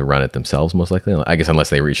being able to run it themselves, most likely. I guess unless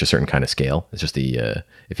they reach a certain kind of scale. It's just the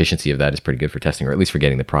efficiency of that is pretty good for testing, or at least for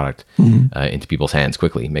getting the product into people's hands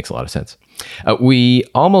quickly. Makes a lot of sense. We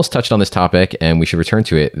almost touched on this topic, and we should return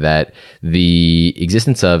to it, that the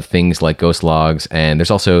existence of things like GhostLogs, and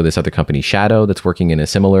there's also this other company, Shadow, that's working in a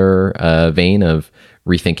similar vein of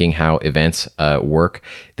rethinking how events work,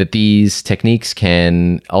 that these techniques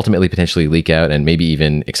can ultimately potentially leak out, and maybe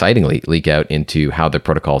even excitingly leak out into how the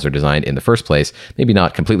protocols are designed in the first place. Maybe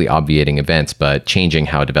not completely obviating events, but changing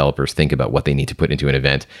how developers think about what they need to put into an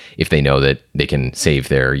event if they know that they can save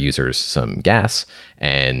their users some gas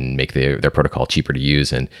and make their protocol cheaper to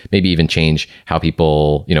use, and maybe even change how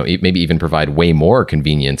people, maybe even provide way more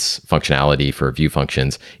convenience functionality for view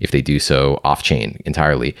functions if they do so off-chain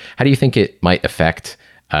entirely. How do you think it might affect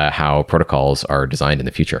how protocols are designed in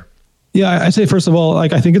the future? Yeah, I say first of all, I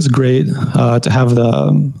think it's great to have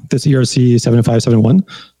this ERC 7571.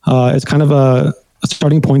 It's kind of a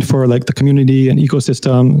starting point for like the community and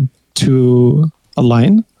ecosystem to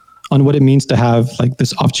align on what it means to have like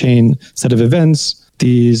this off-chain set of events,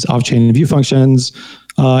 these off-chain view functions,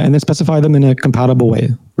 and then specify them in a compatible way,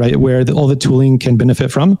 right? Where all the tooling can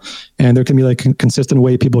benefit from, and there can be like a consistent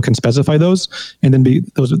way people can specify those, and then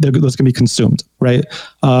those can be consumed, right?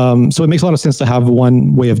 So it makes a lot of sense to have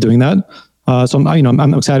one way of doing that. So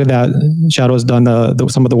I'm excited that Shadow has done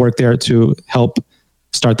some of the work there to help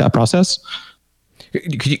start that process.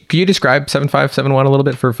 Could you describe 7571 a little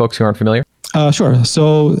bit for folks who aren't familiar? Sure.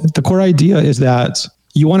 So the core idea is that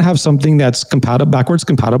you want to have something that's backwards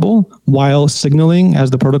compatible while signaling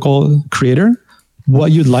as the protocol creator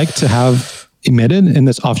what you'd like to have emitted in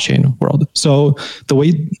this off-chain world. So the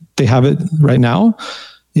way they have it right now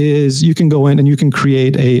is you can go in and you can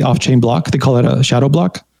create a off-chain block. They call it a shadow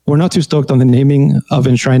block. We're not too stoked on the naming of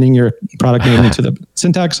enshrining your product name into the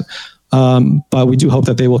syntax, but we do hope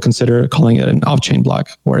that they will consider calling it an off-chain block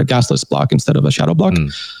or a gasless block instead of a shadow block.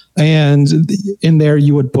 And in there,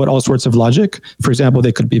 you would put all sorts of logic. For example,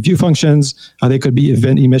 they could be view functions, they could be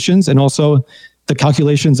event emissions, and also the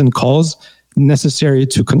calculations and calls necessary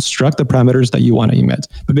to construct the parameters that you want to emit.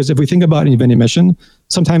 Because if we think about an event emission,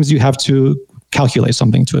 sometimes you have to calculate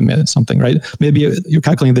something to emit something, right? Maybe you're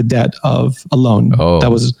calculating the debt of a loan that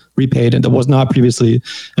was repaid and that was not previously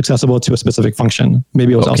accessible to a specific function.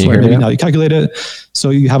 Maybe it was elsewhere. Maybe now you calculate it. So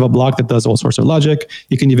you have a block that does all sorts of logic.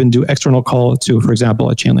 You can even do external call to, for example,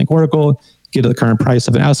 a Chainlink Oracle, get the current price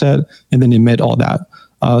of an asset, and then emit all that.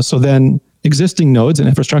 So then existing nodes and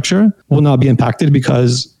infrastructure will not be impacted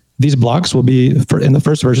because these blocks will be, in the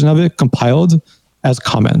first version of it, compiled as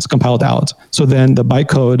comments, compiled out. So then the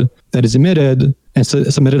bytecode that is emitted and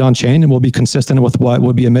submitted on chain will be consistent with what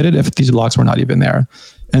would be emitted if these blocks were not even there.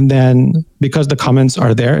 And then because the comments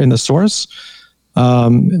are there in the source,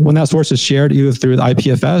 when that source is shared either through the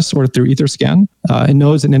IPFS or through Etherscan, and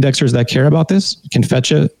nodes and indexers that care about this can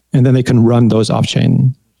fetch it, and then they can run those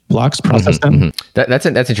off-chain blocks, process them. That's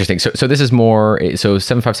interesting. So this is more, so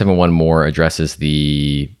 7571 more addresses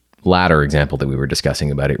the latter example that we were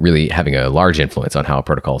discussing about it really having a large influence on how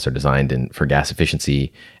protocols are designed and for gas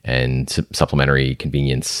efficiency and supplementary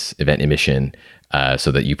convenience event emission,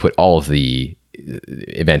 so that you put all of the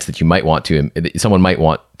events that you might want to, someone might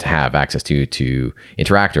want to have access to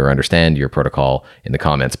interact or understand your protocol in the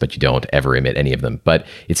comments, but you don't ever emit any of them. But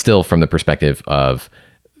it's still from the perspective of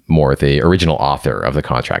more the original author of the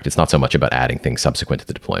contract. It's not so much about adding things subsequent to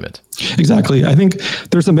the deployment. Exactly. I think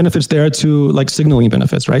there's some benefits there to like signaling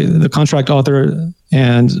benefits, right? The contract author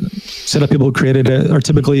and setup people who created it are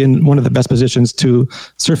typically in one of the best positions to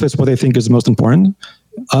surface what they think is most important.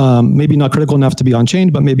 Maybe not critical enough to be on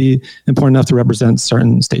chain, but maybe important enough to represent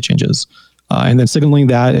certain state changes. And then signaling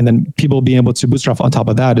that, and then people being able to bootstrap on top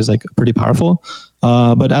of that is like pretty powerful.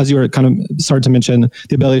 But as you were kind of started to mention,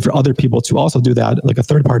 the ability for other people to also do that, like a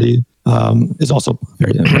third party, is also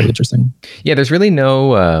very, very interesting. Yeah, there's really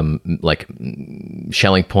no like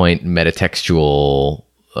shelling point, metatextual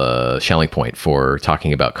shelling point for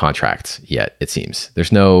talking about contracts yet. It seems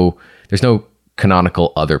there's no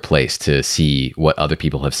canonical other place to see what other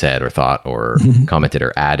people have said or thought or commented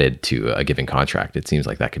or added to a given contract. It seems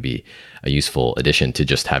like that could be a useful addition to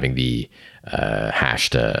just having the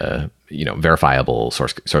hashed, verifiable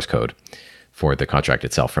source code for the contract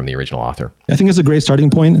itself from the original author. I think it's a great starting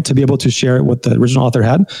point to be able to share what the original author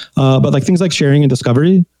had. But like things like sharing and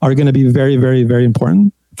discovery are going to be very, very, very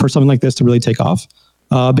important for something like this to really take off,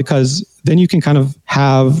 because then you can kind of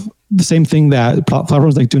have the same thing that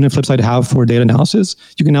platforms like Dune and Flipside have for data analysis,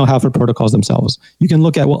 you can now have for protocols themselves. You can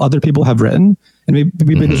look at what other people have written, and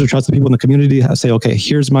maybe there's a trust that people in the community say, okay,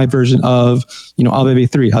 here's my version of, Alvv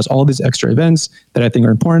 3 has all these extra events that I think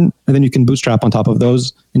are important, and then you can bootstrap on top of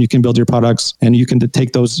those, and you can build your products, and you can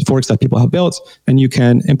take those forks that people have built, and you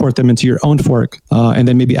can import them into your own fork, and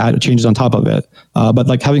then maybe add changes on top of it. But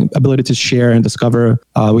like having ability to share and discover,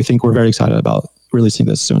 we think we're very excited about releasing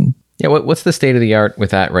this soon. Yeah, what's the state of the art with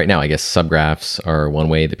that right now? I guess subgraphs are one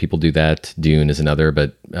way that people do that. Dune is another,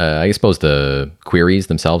 but I suppose the queries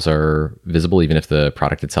themselves are visible even if the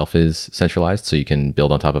product itself is centralized, so you can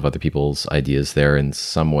build on top of other people's ideas there in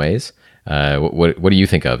some ways. What do you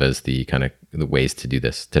think of as the kind of the ways to do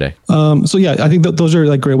this today? So yeah, I think those are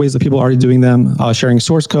like great ways that people are already doing them. Sharing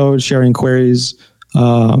source code, sharing queries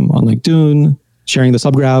on like Dune, sharing the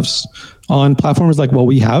subgraphs on platforms like what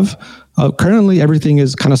we have. Currently, everything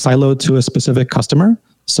is kind of siloed to a specific customer.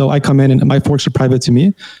 So I come in and my forks are private to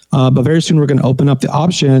me. But very soon, we're going to open up the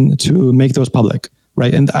option to make those public,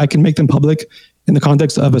 right? And I can make them public in the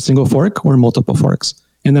context of a single fork or multiple forks.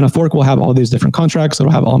 And then a fork will have all these different contracts.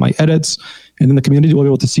 It'll have all my edits. And then the community will be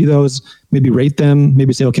able to see those, maybe rate them,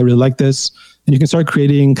 maybe say, okay, I really like this. And you can start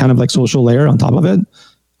creating kind of like social layer on top of it.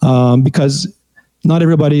 Because not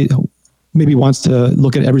everybody maybe wants to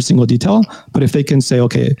look at every single detail, but if they can say,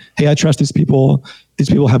 okay, hey, I trust these people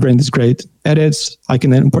have written these great edits, I can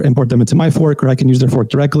then import them into my fork, or I can use their fork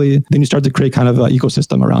directly. Then you start to create kind of an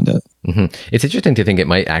ecosystem around it. Mm-hmm. It's interesting to think it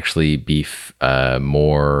might actually be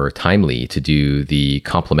more timely to do the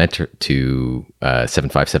complement to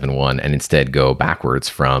 7571 and instead go backwards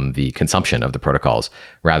from the consumption of the protocols.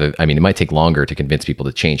 It might take longer to convince people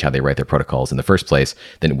to change how they write their protocols in the first place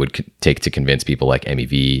than it would take to convince people like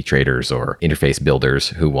MEV traders or interface builders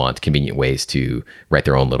who want convenient ways to write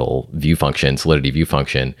their own little view function, Solidity view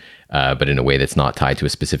function, but in a way that's not tied to a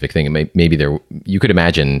specific thing. And maybe you could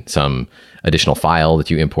imagine some additional file that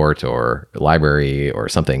you import or library or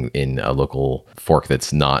something in a local fork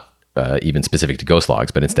that's not even specific to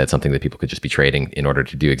GhostLogs, but instead something that people could just be trading in order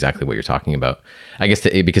to do exactly what you're talking about. I guess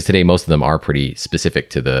because today most of them are pretty specific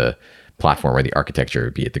to the platform or the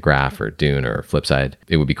architecture, be it the graph or Dune or Flipside.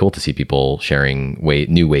 It would be cool to see people sharing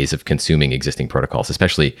new ways of consuming existing protocols,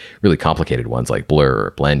 especially really complicated ones like Blur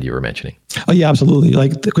or Blend you were mentioning. Oh yeah, absolutely.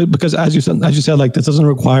 Because as you said, like this doesn't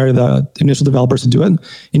require the initial developers to do it.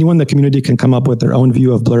 Anyone in the community can come up with their own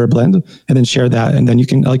view of Blur or Blend and then share that. And then you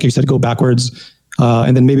can, like you said, go backwards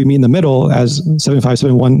and then maybe meet in the middle as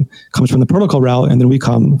 7571 comes from the protocol route, and then we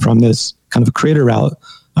come from this kind of creator route.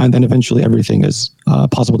 And then eventually everything is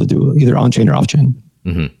possible to do either on-chain or off-chain.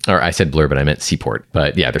 Or I said blur, but I meant seaport.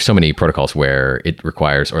 But yeah, there's so many protocols where it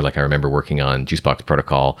requires, or like I remember working on Juicebox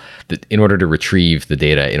protocol, that in order to retrieve the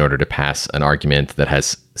data, in order to pass an argument that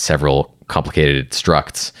has several complicated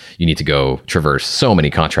structs, you need to go traverse so many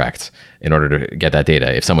contracts in order to get that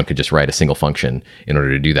data. If someone could just write a single function in order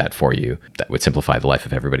to do that for you, that would simplify the life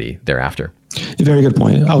of everybody thereafter. Very good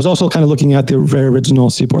point. I was also kind of looking at the very original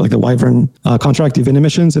seaport, like the Wyvern contract event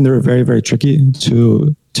emissions, and they were very, very tricky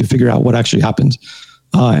to figure out what actually happened.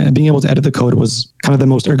 And being able to edit the code was kind of the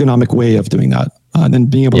most ergonomic way of doing that. And then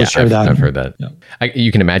being able to share that. I've heard that. Yeah.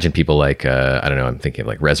 You can imagine people like, I don't know, I'm thinking of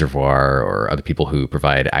like Reservoir or other people who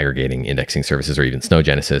provide aggregating indexing services, or even Snow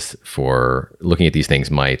Genesis for looking at these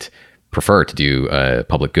things might prefer to do a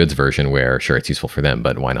public goods version where, sure, it's useful for them,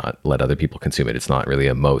 but why not let other people consume it? It's not really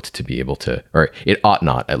a moat to be able to, or it ought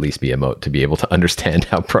not at least be a moat to be able to understand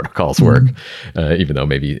how protocols work, even though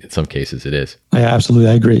maybe in some cases it is. Absolutely.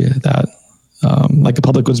 I agree that like a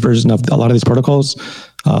public goods version of a lot of these protocols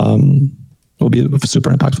will be super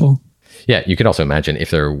impactful. Yeah, you could also imagine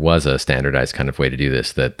if there was a standardized kind of way to do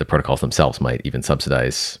this, that the protocols themselves might even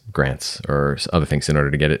subsidize grants or other things in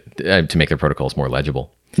order to get it to make their protocols more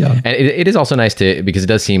legible. Yeah, and it is also nice because it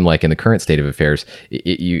does seem like in the current state of affairs,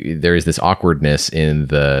 there is this awkwardness in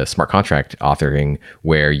the smart contract authoring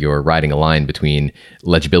where you're riding a line between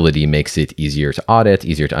legibility makes it easier to audit,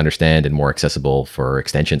 easier to understand, and more accessible for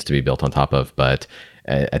extensions to be built on top of, but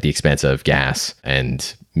at the expense of gas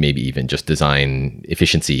and maybe even just design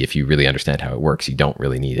efficiency. If you really understand how it works, you don't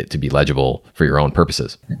really need it to be legible for your own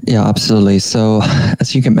purposes. Yeah, absolutely. So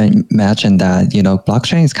as you can imagine that,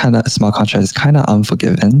 blockchain is kind of, smart contract is kind of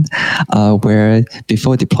unforgiving, where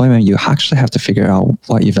before deployment, you actually have to figure out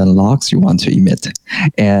what event logs you want to emit.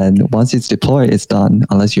 And once it's deployed, it's done,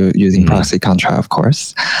 unless you're using proxy contract, of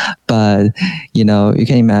course. But, you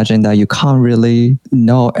can imagine that you can't really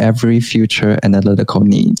know every future analytical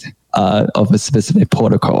need of a specific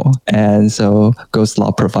protocol. And so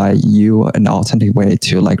GhostLog provide you an alternative way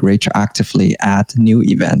to like retroactively add new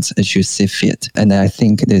events as you see fit. And I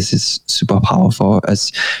think this is super powerful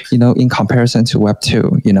as, in comparison to Web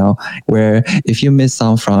 2, where if you miss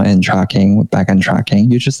some front-end tracking, back-end tracking,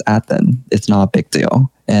 you just add them. It's not a big deal.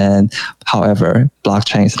 And however,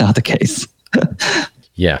 blockchain is not the case.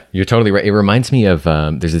 Yeah, you're totally right. It reminds me of,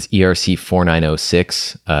 there's this ERC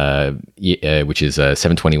 4906, which is a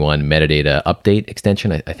 721 metadata update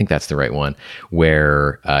extension. I think that's the right one,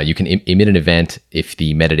 where you can emit an event if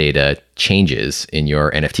the metadata changes in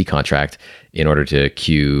your NFT contract in order to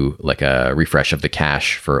queue like a refresh of the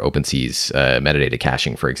cache for OpenSea's metadata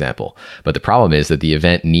caching, for example. But the problem is that the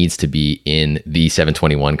event needs to be in the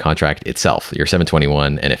 721 contract itself. Your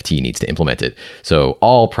 721 NFT needs to implement it. So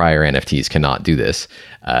all prior NFTs cannot do this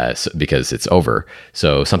because it's over.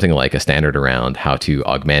 So something like a standard around how to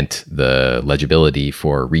augment the legibility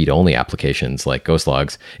for read-only applications like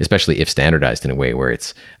GhostLogs, especially if standardized in a way where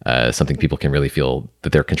it's something people can really feel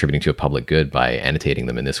that they're contributing to a public good by annotating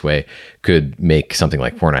them in this way, could make something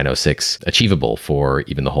like 4906 achievable for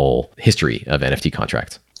even the whole history of NFT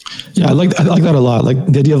contracts. Yeah, I like that a lot. Like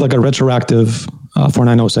the idea of like a retroactive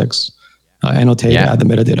 4906 annotate at the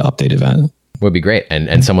metadata update event would be great.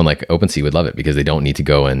 And someone like OpenSea would love it because they don't need to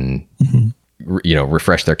go and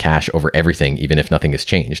refresh their cache over everything, even if nothing has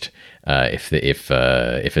changed. If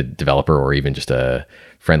a developer or even just a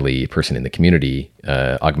friendly person in the community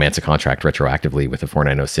augments a contract retroactively with a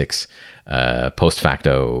 4906 post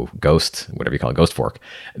facto ghost, whatever you call it, ghost fork,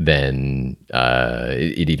 then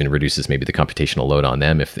it even reduces maybe the computational load on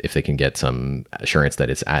them. If they can get some assurance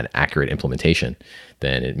that it's an accurate implementation,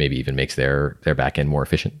 then it maybe even makes their backend more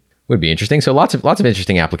efficient. Would be interesting. So lots of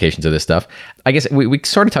interesting applications of this stuff. I guess we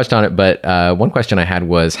sort of touched on it, but one question I had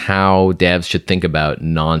was how devs should think about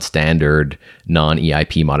non-standard,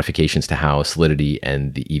 non-EIP modifications to how Solidity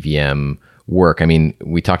and the EVM work. I mean,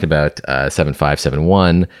 we talked about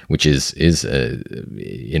 7571, which is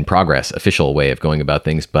in progress, official way of going about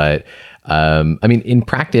things. But I mean, in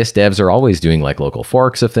practice, devs are always doing like local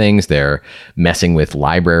forks of things. They're messing with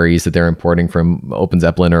libraries that they're importing from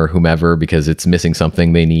OpenZeppelin or whomever because it's missing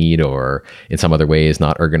something they need or in some other way is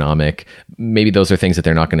not ergonomic. Maybe those are things that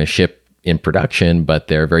they're not going to ship in production, but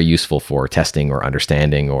they're very useful for testing or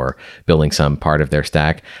understanding or building some part of their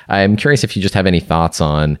stack. I'm curious if you just have any thoughts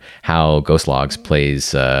on how GhostLogs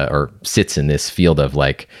plays or sits in this field of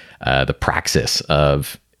like the praxis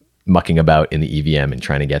of mucking about in the EVM and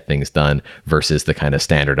trying to get things done versus the kind of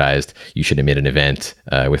standardized, you should emit an event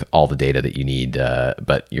with all the data that you need,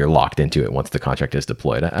 but you're locked into it once the contract is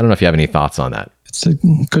deployed. I don't know if you have any thoughts on that. It's a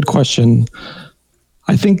good question.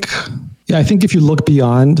 I think if you look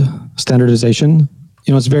beyond standardization,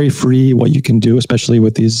 it's very free what you can do, especially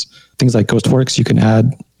with these things like ghost forks. You can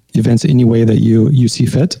add events any way that you see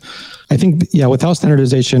fit. I think, without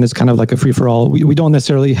standardization, it's kind of like a free for all. We don't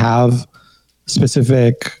necessarily have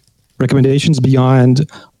specific recommendations beyond.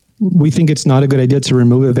 We think it's not a good idea to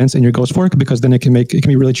remove events in your ghost fork, because then it can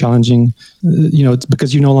be really challenging. It's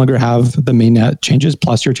because you no longer have the mainnet changes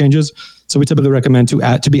plus your changes. So we typically recommend to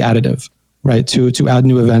be additive, right? To add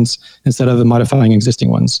new events instead of modifying existing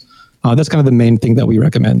ones. That's kind of the main thing that we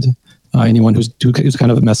recommend anyone who's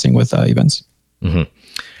kind of messing with events.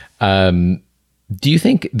 Mm-hmm. Do you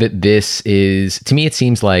think that this is, to me, it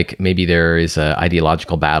seems like maybe there is an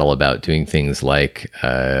ideological battle about doing things like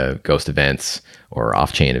ghost events or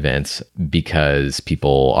off-chain events because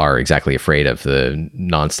people are exactly afraid of the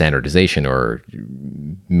non-standardization or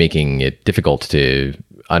making it difficult to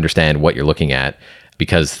understand what you're looking at,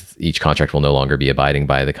 because each contract will no longer be abiding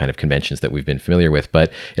by the kind of conventions that we've been familiar with.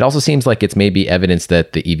 But it also seems like it's maybe evidence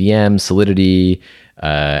that the EVM, Solidity,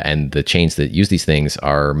 and the chains that use these things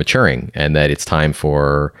are maturing, and that it's time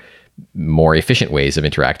for more efficient ways of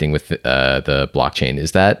interacting with the blockchain.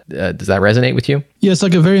 Does that resonate with you? Yeah, it's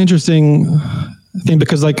like a very interesting thing,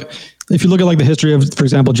 because like if you look at like the history of, for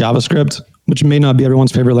example, JavaScript, which may not be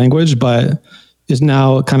everyone's favorite language, but is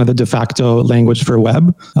now kind of the de facto language for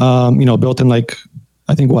web, built in like,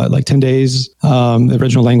 I think 10 days, the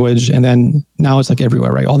original language. And then now it's like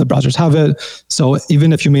everywhere, right? All the browsers have it. So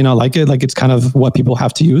even if you may not like it, like it's kind of what people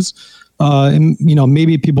have to use. And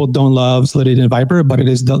maybe people don't love Solidity and Viper, but it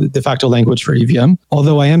is the de facto language for EVM.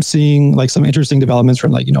 Although I am seeing like some interesting developments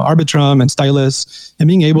from like, Arbitrum and Stylus, and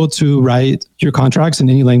being able to write your contracts in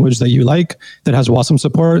any language that you like that has WASM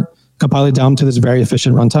support, compile it down to this very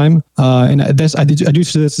efficient runtime. And this, I do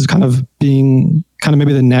see this as kind of being kind of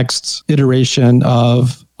maybe the next iteration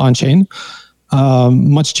of on-chain.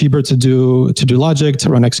 Much cheaper to do logic, to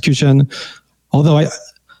run execution. Although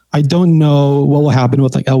I don't know what will happen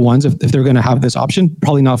with like L1s if they're going to have this option.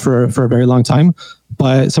 Probably not for a very long time.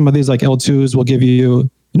 But some of these like L2s will give you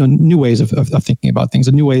new ways of thinking about things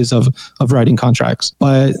and new ways of writing contracts.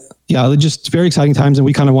 But yeah, just very exciting times, and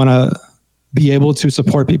we kind of want to be able to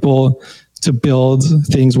support people to build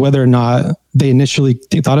things, whether or not they initially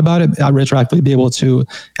thought about it, retroactively be able to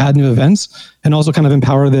add new events, and also kind of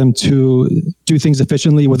empower them to do things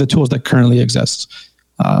efficiently with the tools that currently exist,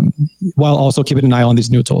 while also keeping an eye on these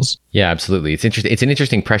new tools. Yeah, absolutely. It's interesting. It's an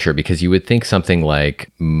interesting pressure, because you would think something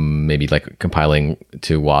like maybe like compiling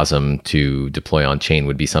to WASM to deploy on chain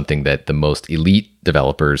would be something that the most elite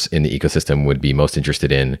developers in the ecosystem would be most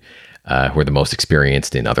interested in, who are the most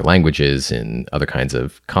experienced in other languages and other kinds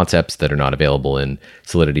of concepts that are not available in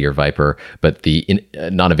Solidity or Viper. But the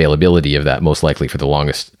non-availability of that, most likely for the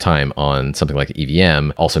longest time on something like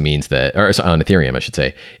EVM, also means that, or on Ethereum, I should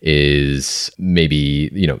say, is maybe,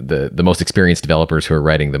 the most experienced developers who are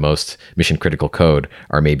writing the most mission critical code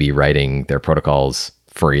are maybe writing their protocols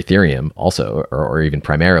for Ethereum also, or even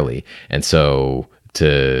primarily. And so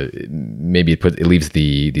to maybe it leaves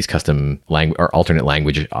these custom language or alternate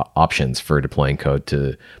language options for deploying code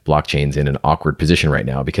to blockchains in an awkward position right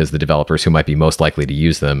now, because the developers who might be most likely to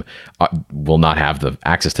use them will not have the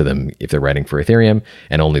access to them if they're writing for Ethereum,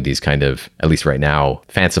 and only these kind of, at least right now,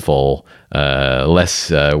 fanciful, less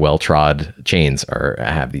well-trod chains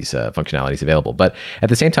have these functionalities available. But at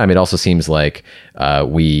the same time, it also seems like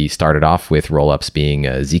we started off with rollups being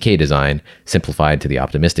a ZK design, simplified to the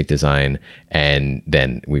optimistic design, and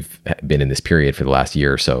then we've been in this period for the last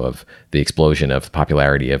year or so of the explosion of the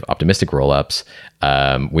popularity of optimistic rollups,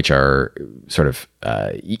 which are sort of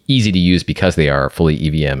easy to use because they are fully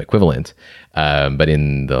EVM equivalent. But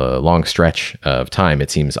in the long stretch of time,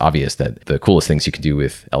 it seems obvious that the coolest things you could do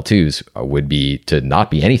with L2s would be to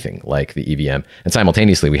not be anything like the EVM. And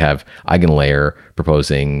simultaneously, we have EigenLayer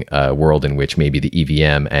proposing a world in which maybe the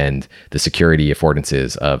EVM and the security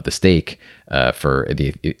affordances of the stake for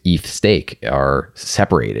the ETH stake are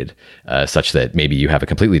separated, such that maybe you have a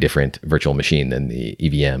completely different virtual machine than the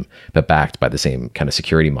EVM, but backed by the same kind of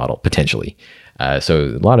security model, potentially. So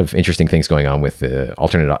a lot of interesting things going on with the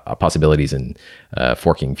alternate possibilities and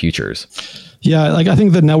forking futures. Yeah, like I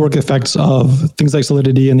think the network effects of things like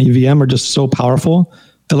Solidity and EVM are just so powerful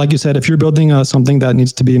that, like you said, if you're building something that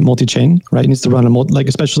needs to be multi-chain, right, it needs to run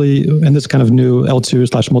especially in this kind of new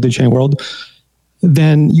L2/multi-chain world,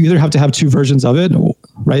 then you either have to have two versions of it,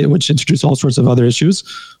 right, which introduce all sorts of other issues,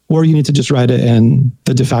 or you need to just write it in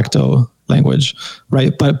the de facto language,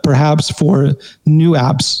 right? But perhaps for new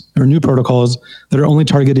apps or new protocols that are only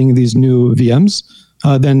targeting these new VMs,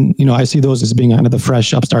 then I see those as being kind of the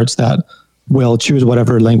fresh upstarts that will choose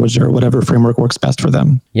whatever language or whatever framework works best for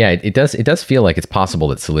them. Yeah, it does feel like it's possible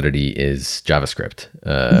that Solidity is JavaScript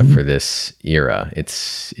for this era.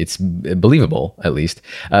 It's believable, at least.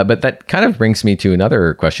 But that kind of brings me to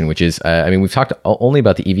another question, which is, we've talked only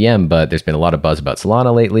about the EVM, but there's been a lot of buzz about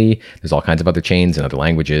Solana lately. There's all kinds of other chains and other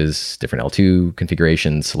languages, different L2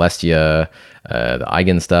 configurations, Celestia, the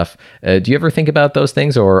Eigen stuff. Do you ever think about those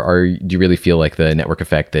things, or do you really feel like the network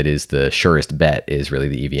effect that is the surest bet is really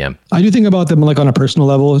the EVM? I do think about them like on a personal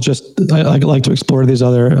level. Just I like to explore these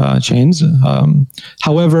other chains.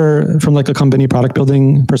 However, from like a company product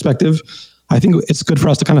building perspective, I think it's good for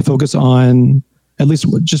us to kind of focus on at least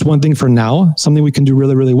just one thing for now, something we can do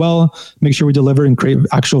really, really well, make sure we deliver and create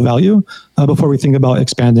actual value before we think about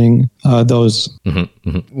expanding those.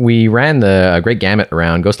 We ran a great gamut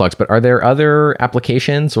around GhostLogs, but are there other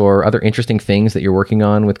applications or other interesting things that you're working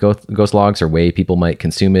on with GhostLogs, or way people might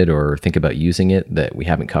consume it or think about using it that we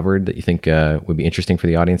haven't covered that you think would be interesting for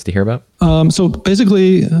the audience to hear about? So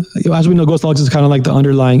basically, as we know, GhostLogs is kind of like the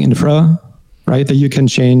underlying infra, right? That you can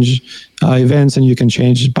change events and you can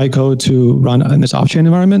change bytecode to run in this off-chain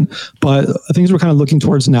environment. But things we're kind of looking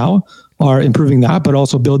towards now are improving that, but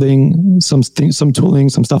also building some tooling,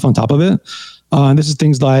 some stuff on top of it. And this is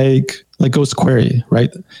things like Ghost Query,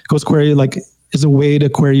 right? Ghost Query is a way to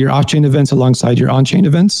query your off-chain events alongside your on-chain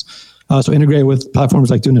events. So integrate with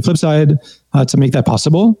platforms like Dune and Flipside to make that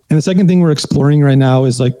possible. And the second thing we're exploring right now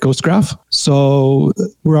is like Ghost Graph. So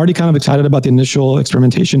we're already kind of excited about the initial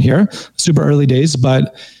experimentation here. Super early days,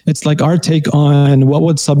 but it's like our take on what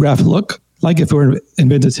would subgraph look like if it were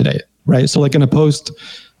invented today, right? So like in a post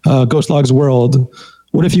GhostLogs world,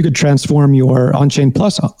 what if you could transform your on-chain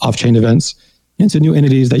plus off-chain events into new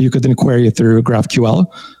entities that you could then query through GraphQL,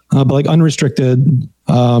 but like unrestricted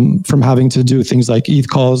from having to do things like ETH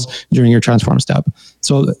calls during your transform step.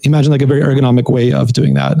 So imagine like a very ergonomic way of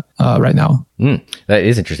doing that right now. That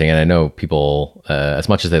is interesting. And I know people, as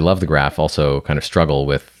much as they love the graph, also kind of struggle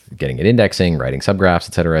with getting it indexing, writing subgraphs,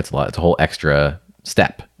 et cetera. It's a whole extra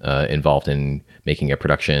step involved in making a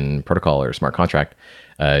production protocol or smart contract.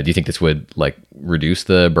 Do you think this would like reduce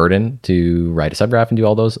the burden to write a subgraph and do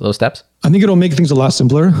all those steps? I think it'll make things a lot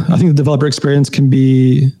simpler. I think the developer experience can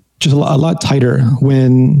be just a lot tighter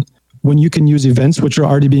when you can use events, which are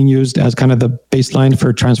already being used as kind of the baseline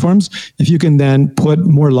for transforms. If you can then put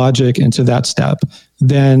more logic into that step,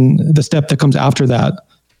 then the step that comes after that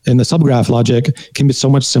in the subgraph logic can be so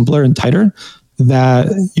much simpler and tighter that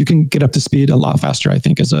you can get up to speed a lot faster, I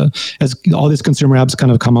think, as all these consumer apps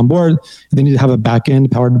kind of come on board. They need to have a backend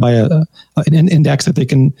powered by an index that they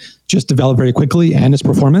can just develop very quickly and its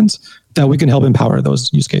performance, that we can help empower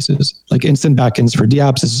those use cases. Like instant backends for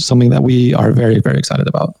dApps is something that we are very, very excited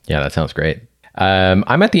about. Yeah, that sounds great.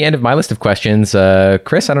 I'm at the end of my list of questions.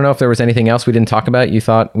 Chris, I don't know if there was anything else we didn't talk about you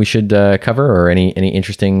thought we should cover, or any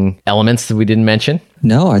interesting elements that we didn't mention?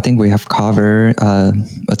 No, I think we have covered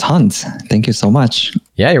a ton. Thank you so much.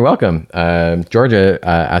 Yeah, you're welcome. Georgia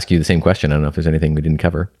asked you the same question. I don't know if there's anything we didn't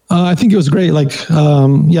cover. I think it was great.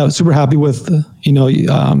 Super happy with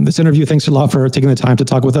this interview. Thanks a lot for taking the time to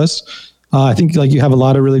talk with us. I think you have a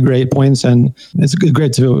lot of really great points, and it's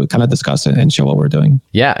great to kind of discuss it and show what we're doing.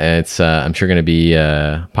 Yeah, it's I'm sure going to be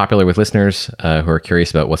popular with listeners who are curious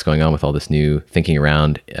about what's going on with all this new thinking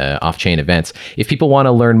around off-chain events. If people want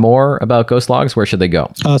to learn more about GhostLogs, where should they go?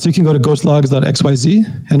 So you can go to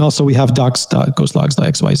ghostlogs.xyz, and also we have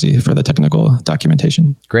docs.ghostlogs.xyz for the technical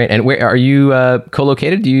documentation. Great. And where are you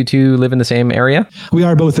co-located? Do you two live in the same area? We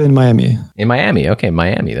are both in Miami. In Miami. Okay,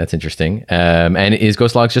 Miami. That's interesting. And is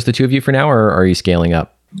GhostLogs just the two of you for now, or are you scaling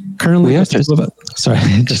up? Currently, we are just two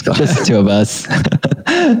of us.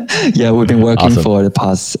 Yeah, we've been working for the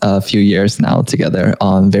past few years now together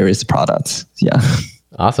on various products. Yeah.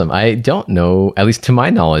 Awesome. I don't know, at least to my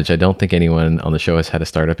knowledge, I don't think anyone on the show has had a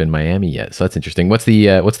startup in Miami yet. So that's interesting. What's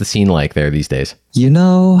the scene like there these days? We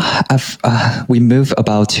moved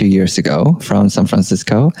about 2 years ago from San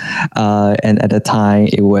Francisco, and at the time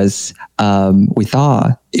it was we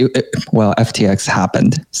thought FTX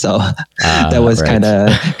happened, so that was kind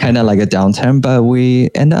of like a downturn. But we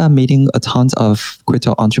ended up meeting a ton of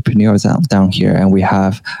crypto entrepreneurs down here, and we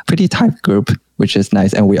have pretty tight group, which is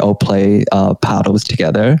nice. And we all play paddles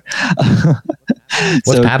together.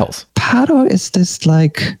 What's paddles? Paddle is this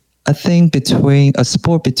a thing a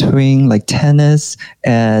sport between like tennis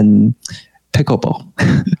and pickleball.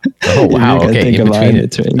 Oh wow! Okay, in between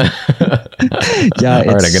it. Yeah,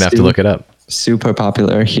 all right. I'm gonna have to look it up. Super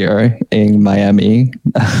popular here in Miami.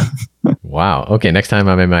 Wow. Okay, next time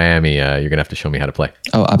I'm in Miami, you're gonna have to show me how to play.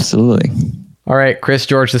 Oh, absolutely. All right, Chris,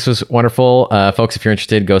 George, this was wonderful. Folks, if you're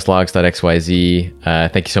interested,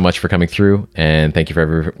 ghostlogs.xyz. Thank you so much for coming through. And thank you for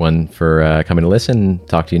everyone for coming to listen.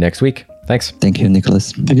 Talk to you next week. Thanks. Thank you,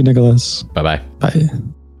 Nicholas. Thank you, Nicholas. Bye-bye. Bye.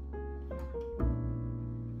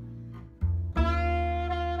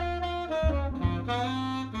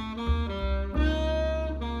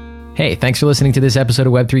 Hey, thanks for listening to this episode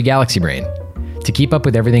of Web3 Galaxy Brain. To keep up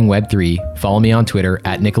with everything Web3, follow me on Twitter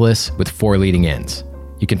at Nicholas with 4 leading N's.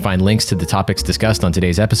 You can find links to the topics discussed on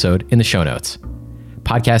today's episode in the show notes.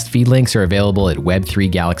 Podcast feed links are available at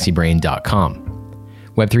web3galaxybrain.com.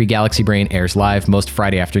 Web3 Galaxy Brain airs live most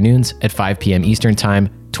Friday afternoons at 5 p.m. Eastern Time,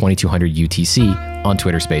 2200 UTC on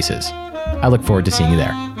Twitter Spaces. I look forward to seeing you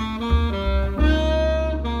there.